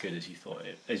not as good as you thought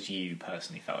it, as you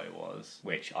personally felt it was,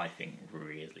 which I think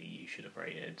really you should have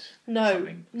rated. No,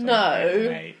 something no. greater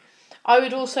than 8. I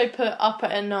would also put up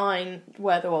at a 9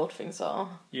 Where the Wild Things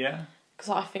Are, Yeah. because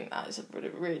I think that is a really,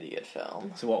 really good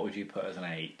film. So what would you put as an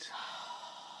 8?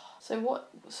 So what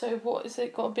is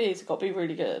it got to be? Has it got to be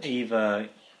really good? Either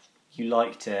you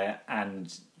liked it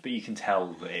but you can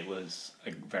tell that it was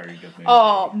a very good movie.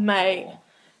 Oh, mate. or-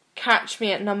 Catch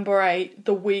Me at number 8,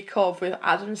 The Week Of with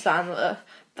Adam Sandler.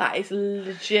 That is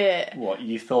legit. What,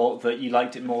 you thought that you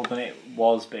liked it more than it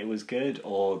was, but it was good,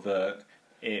 or that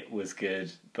it was good,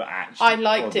 but actually... I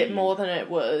liked it more than it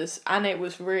was, and it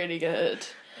was really good.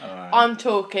 Alright.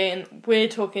 We're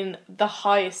talking the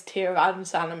highest tier of Adam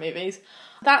Sandler movies.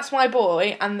 That's My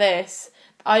Boy, and this,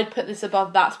 I'd put this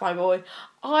above That's My Boy.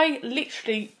 I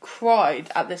literally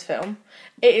cried at this film.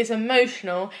 It is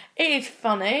emotional. It is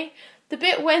funny. The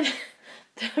bit when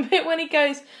he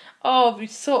goes, oh, you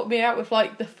sort me out with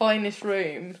like the finest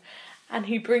room, and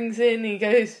he brings in, he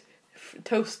goes,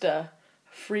 toaster,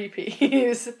 3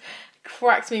 piece,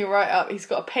 cracks me right up. He's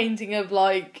got a painting of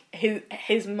like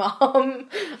his mum.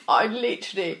 I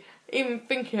literally, even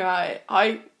thinking about it,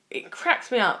 it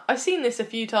cracks me up. I've seen this a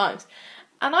few times,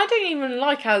 And I don't even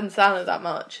like Adam Sandler that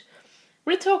much.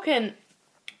 We're talking,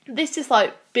 this is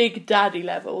like Big Daddy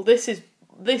level. This is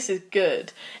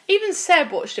good. Even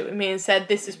Seb watched it with me and said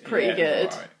this is pretty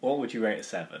good. Right. What would you rate a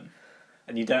 7?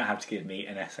 And you don't have to give me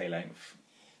an essay length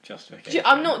justification.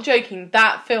 I'm not joking.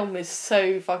 That film is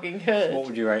so fucking good. What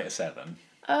would you rate a 7?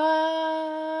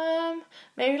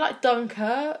 Maybe like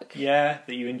Dunkirk. Yeah,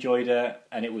 that you enjoyed it,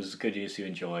 and it was as good as you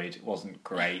enjoyed. It wasn't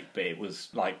great, but it was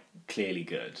like clearly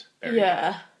good. Very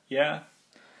Yeah. good. Yeah.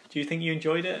 Do you think you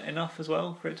enjoyed it enough as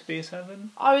well for it to be a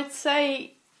 7? I would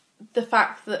say the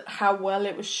fact that how well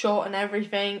it was shot and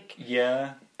everything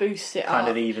Yeah. boosts it Kind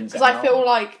up. of evens it Because I out. feel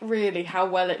like really how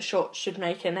well it's shot should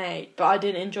make an 8, but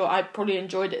I probably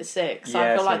enjoyed it at 6. So I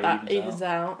Yeah, feel so like it that evens evens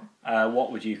out.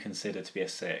 What would you consider to be a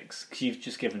 6? Because you've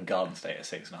just given Garden State a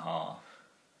 6.5.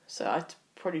 So I'd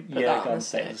probably put Yeah, that on Garden a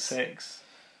State was 6.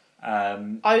 a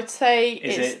 6. I would say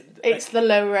Is it's the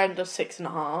lower end of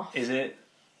 6.5. Is it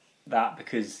that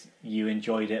because you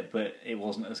enjoyed it, but it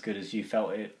wasn't as good as you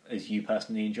felt it, as you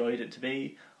personally enjoyed it to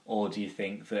be? Or do you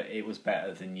think that it was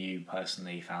better than you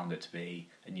personally found it to be,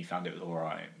 and you found it was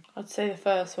alright? I'd say the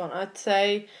first one. I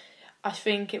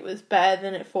think it was better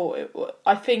than it thought it would.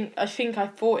 I think I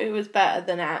thought it was better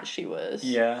than it actually was.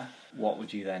 Yeah. What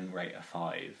would you then rate a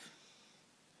 5?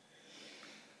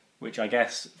 Which I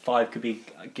guess 5 could be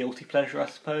a guilty pleasure, I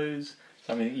suppose.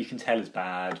 Something that you can tell is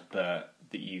bad, but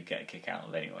that you get a kick out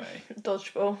of anyway.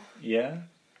 Dodgeball. Yeah.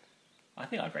 I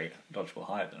think I'd rate Dodgeball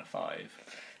higher than a 5.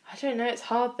 I don't know, it's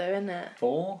hard though, isn't it?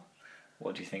 4?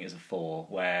 What do you think is a 4?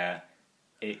 Where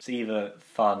it's either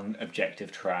fun,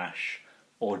 objective trash,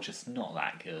 or just not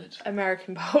that good.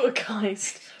 American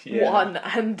Poltergeist Yeah. 1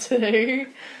 and 2.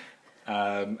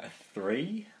 A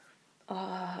 3?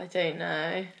 I don't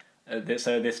know.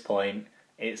 So at this point,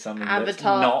 it's something Avatar. that's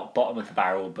not bottom of the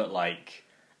barrel, but like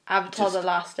Avatar Just The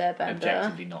Last Airbender.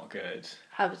 objectively not good.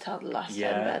 Avatar The Last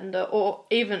Yeah. Airbender. Or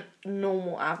even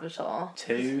normal Avatar.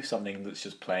 2, something that's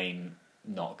just plain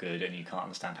not good and you can't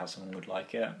understand how someone would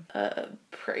like it.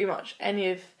 Pretty much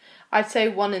I'd say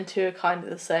 1 and 2 are kind of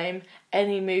the same.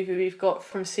 Any movie we've got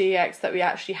from CEX that we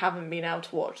actually haven't been able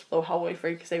to watch the whole way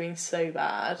through because they've been so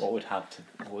bad. What would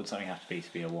something have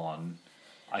to be a 1?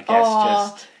 I guess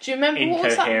just do you remember what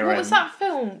was incoherent. that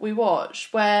film we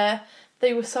watched where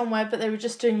they were somewhere but they were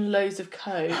just doing loads of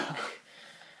coke?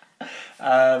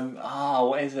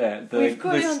 What is it? We've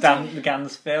got it on The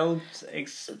Gansfield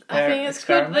I think it's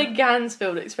called the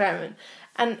Gansfield Experiment,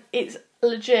 and it's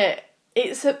legit.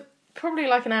 It's probably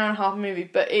like an hour and a half movie,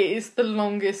 but it is the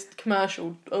longest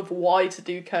commercial of why to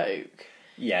do coke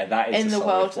Yeah, that is in a the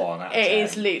solid world. 1 out of It 10.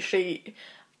 is literally.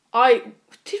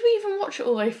 Did we even watch it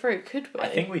all the way through? Could we? I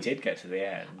think we did get to the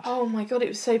end. Oh my god, it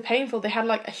was so painful. They had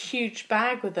like a huge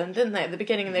bag with them, didn't they, at the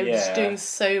beginning, and they were just Yeah. doing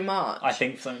so much. I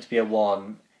think for something to be a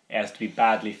 1, it has to be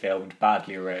badly filmed,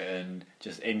 badly written,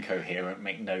 just incoherent,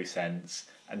 make no sense,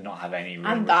 and not have any real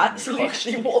and that's redeeming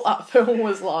literally qualities. what that film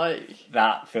was like.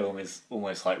 That film is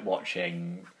almost like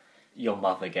watching your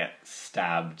mother get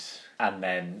stabbed, and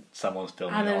then someone's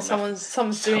filming And it then on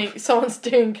someone's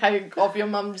doing coke off your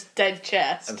mum's dead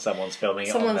chest. and someone's filming it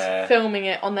on Someone's their... filming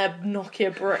it on their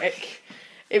Nokia brick.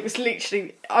 It was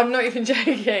literally. I'm not even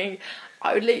joking.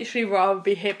 I would literally rather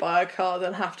be hit by a car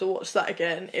than have to watch that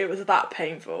again. It was that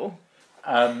painful.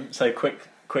 So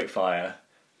quick fire,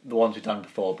 the ones we've done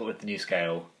before, but with the new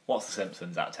scale. What's The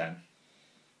Simpsons out of 10?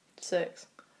 6.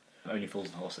 Only Fools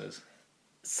and Horses.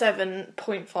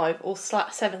 7.5 or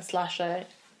 7/8.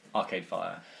 Arcade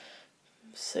Fire.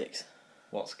 6.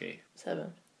 Watsky.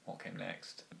 7. What came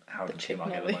next? Harold The and chicken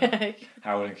Kumar or get the the egg.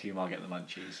 Harold and Kumar get the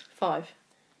munchies. 5.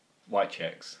 White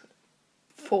Chicks.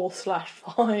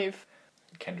 4/5.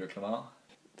 Kendrick Lamar.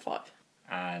 5.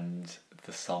 And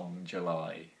the song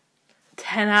July.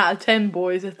 10 out of 10,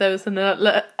 boys. If there was an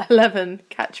 11,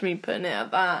 catch me putting it at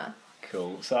that.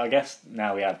 Cool. So I guess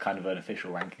now we have kind of an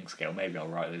official ranking scale. Maybe I'll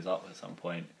write those up at some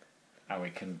point, and we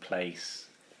can place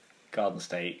Garden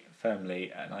State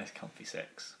firmly at a nice comfy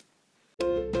 6.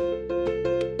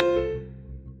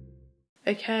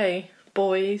 Okay,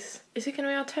 boys. Is it going to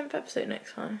be our 10th episode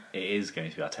next time? It is going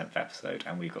to be our 10th episode,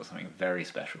 and we've got something very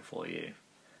special for you.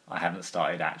 I haven't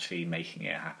started actually making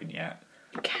it happen yet.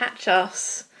 Catch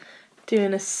us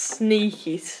doing a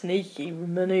sneaky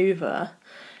manoeuvre.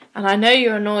 And I know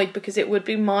you're annoyed because it would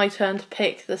be my turn to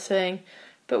pick the thing,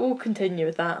 but we'll continue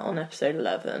with that on episode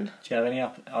 11. Do you have any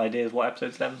ideas what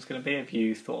episode 11 is going to be? Have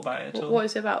you thought about it at all? What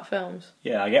is it about films?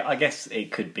 Yeah, I guess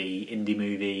it could be indie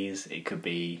movies. It could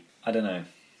be... I don't know.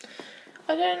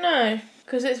 I don't know,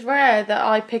 because it's rare that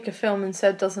I pick a film and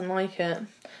Seb doesn't like it.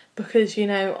 Because, you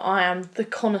know, I am the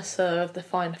connoisseur of the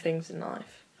finer things in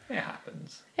life. It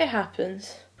happens. It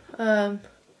happens.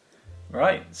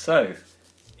 Right, so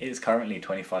it's currently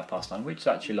 9:25, which is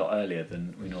actually a lot earlier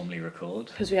than we normally record.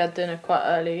 Because we had dinner quite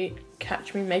early.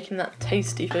 Catch me making that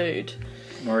tasty food.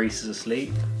 Maurice is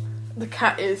asleep. The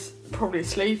cat is probably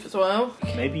asleep as well.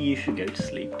 Maybe you should go to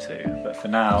sleep too, but for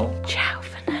now... Ciao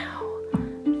for now.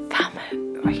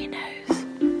 Famorinos.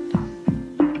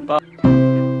 Bye.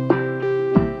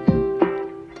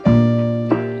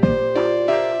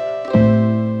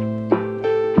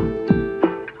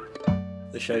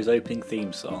 The show's opening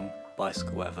theme song,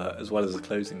 Bicycle Weather, as well as the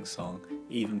closing song,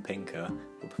 Even Pinker,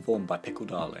 were performed by Pickle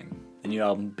Darling. The new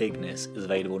album Bigness is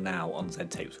available now on Z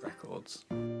Tapes Records.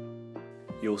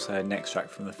 You also heard an extract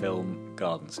from the film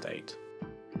Garden State.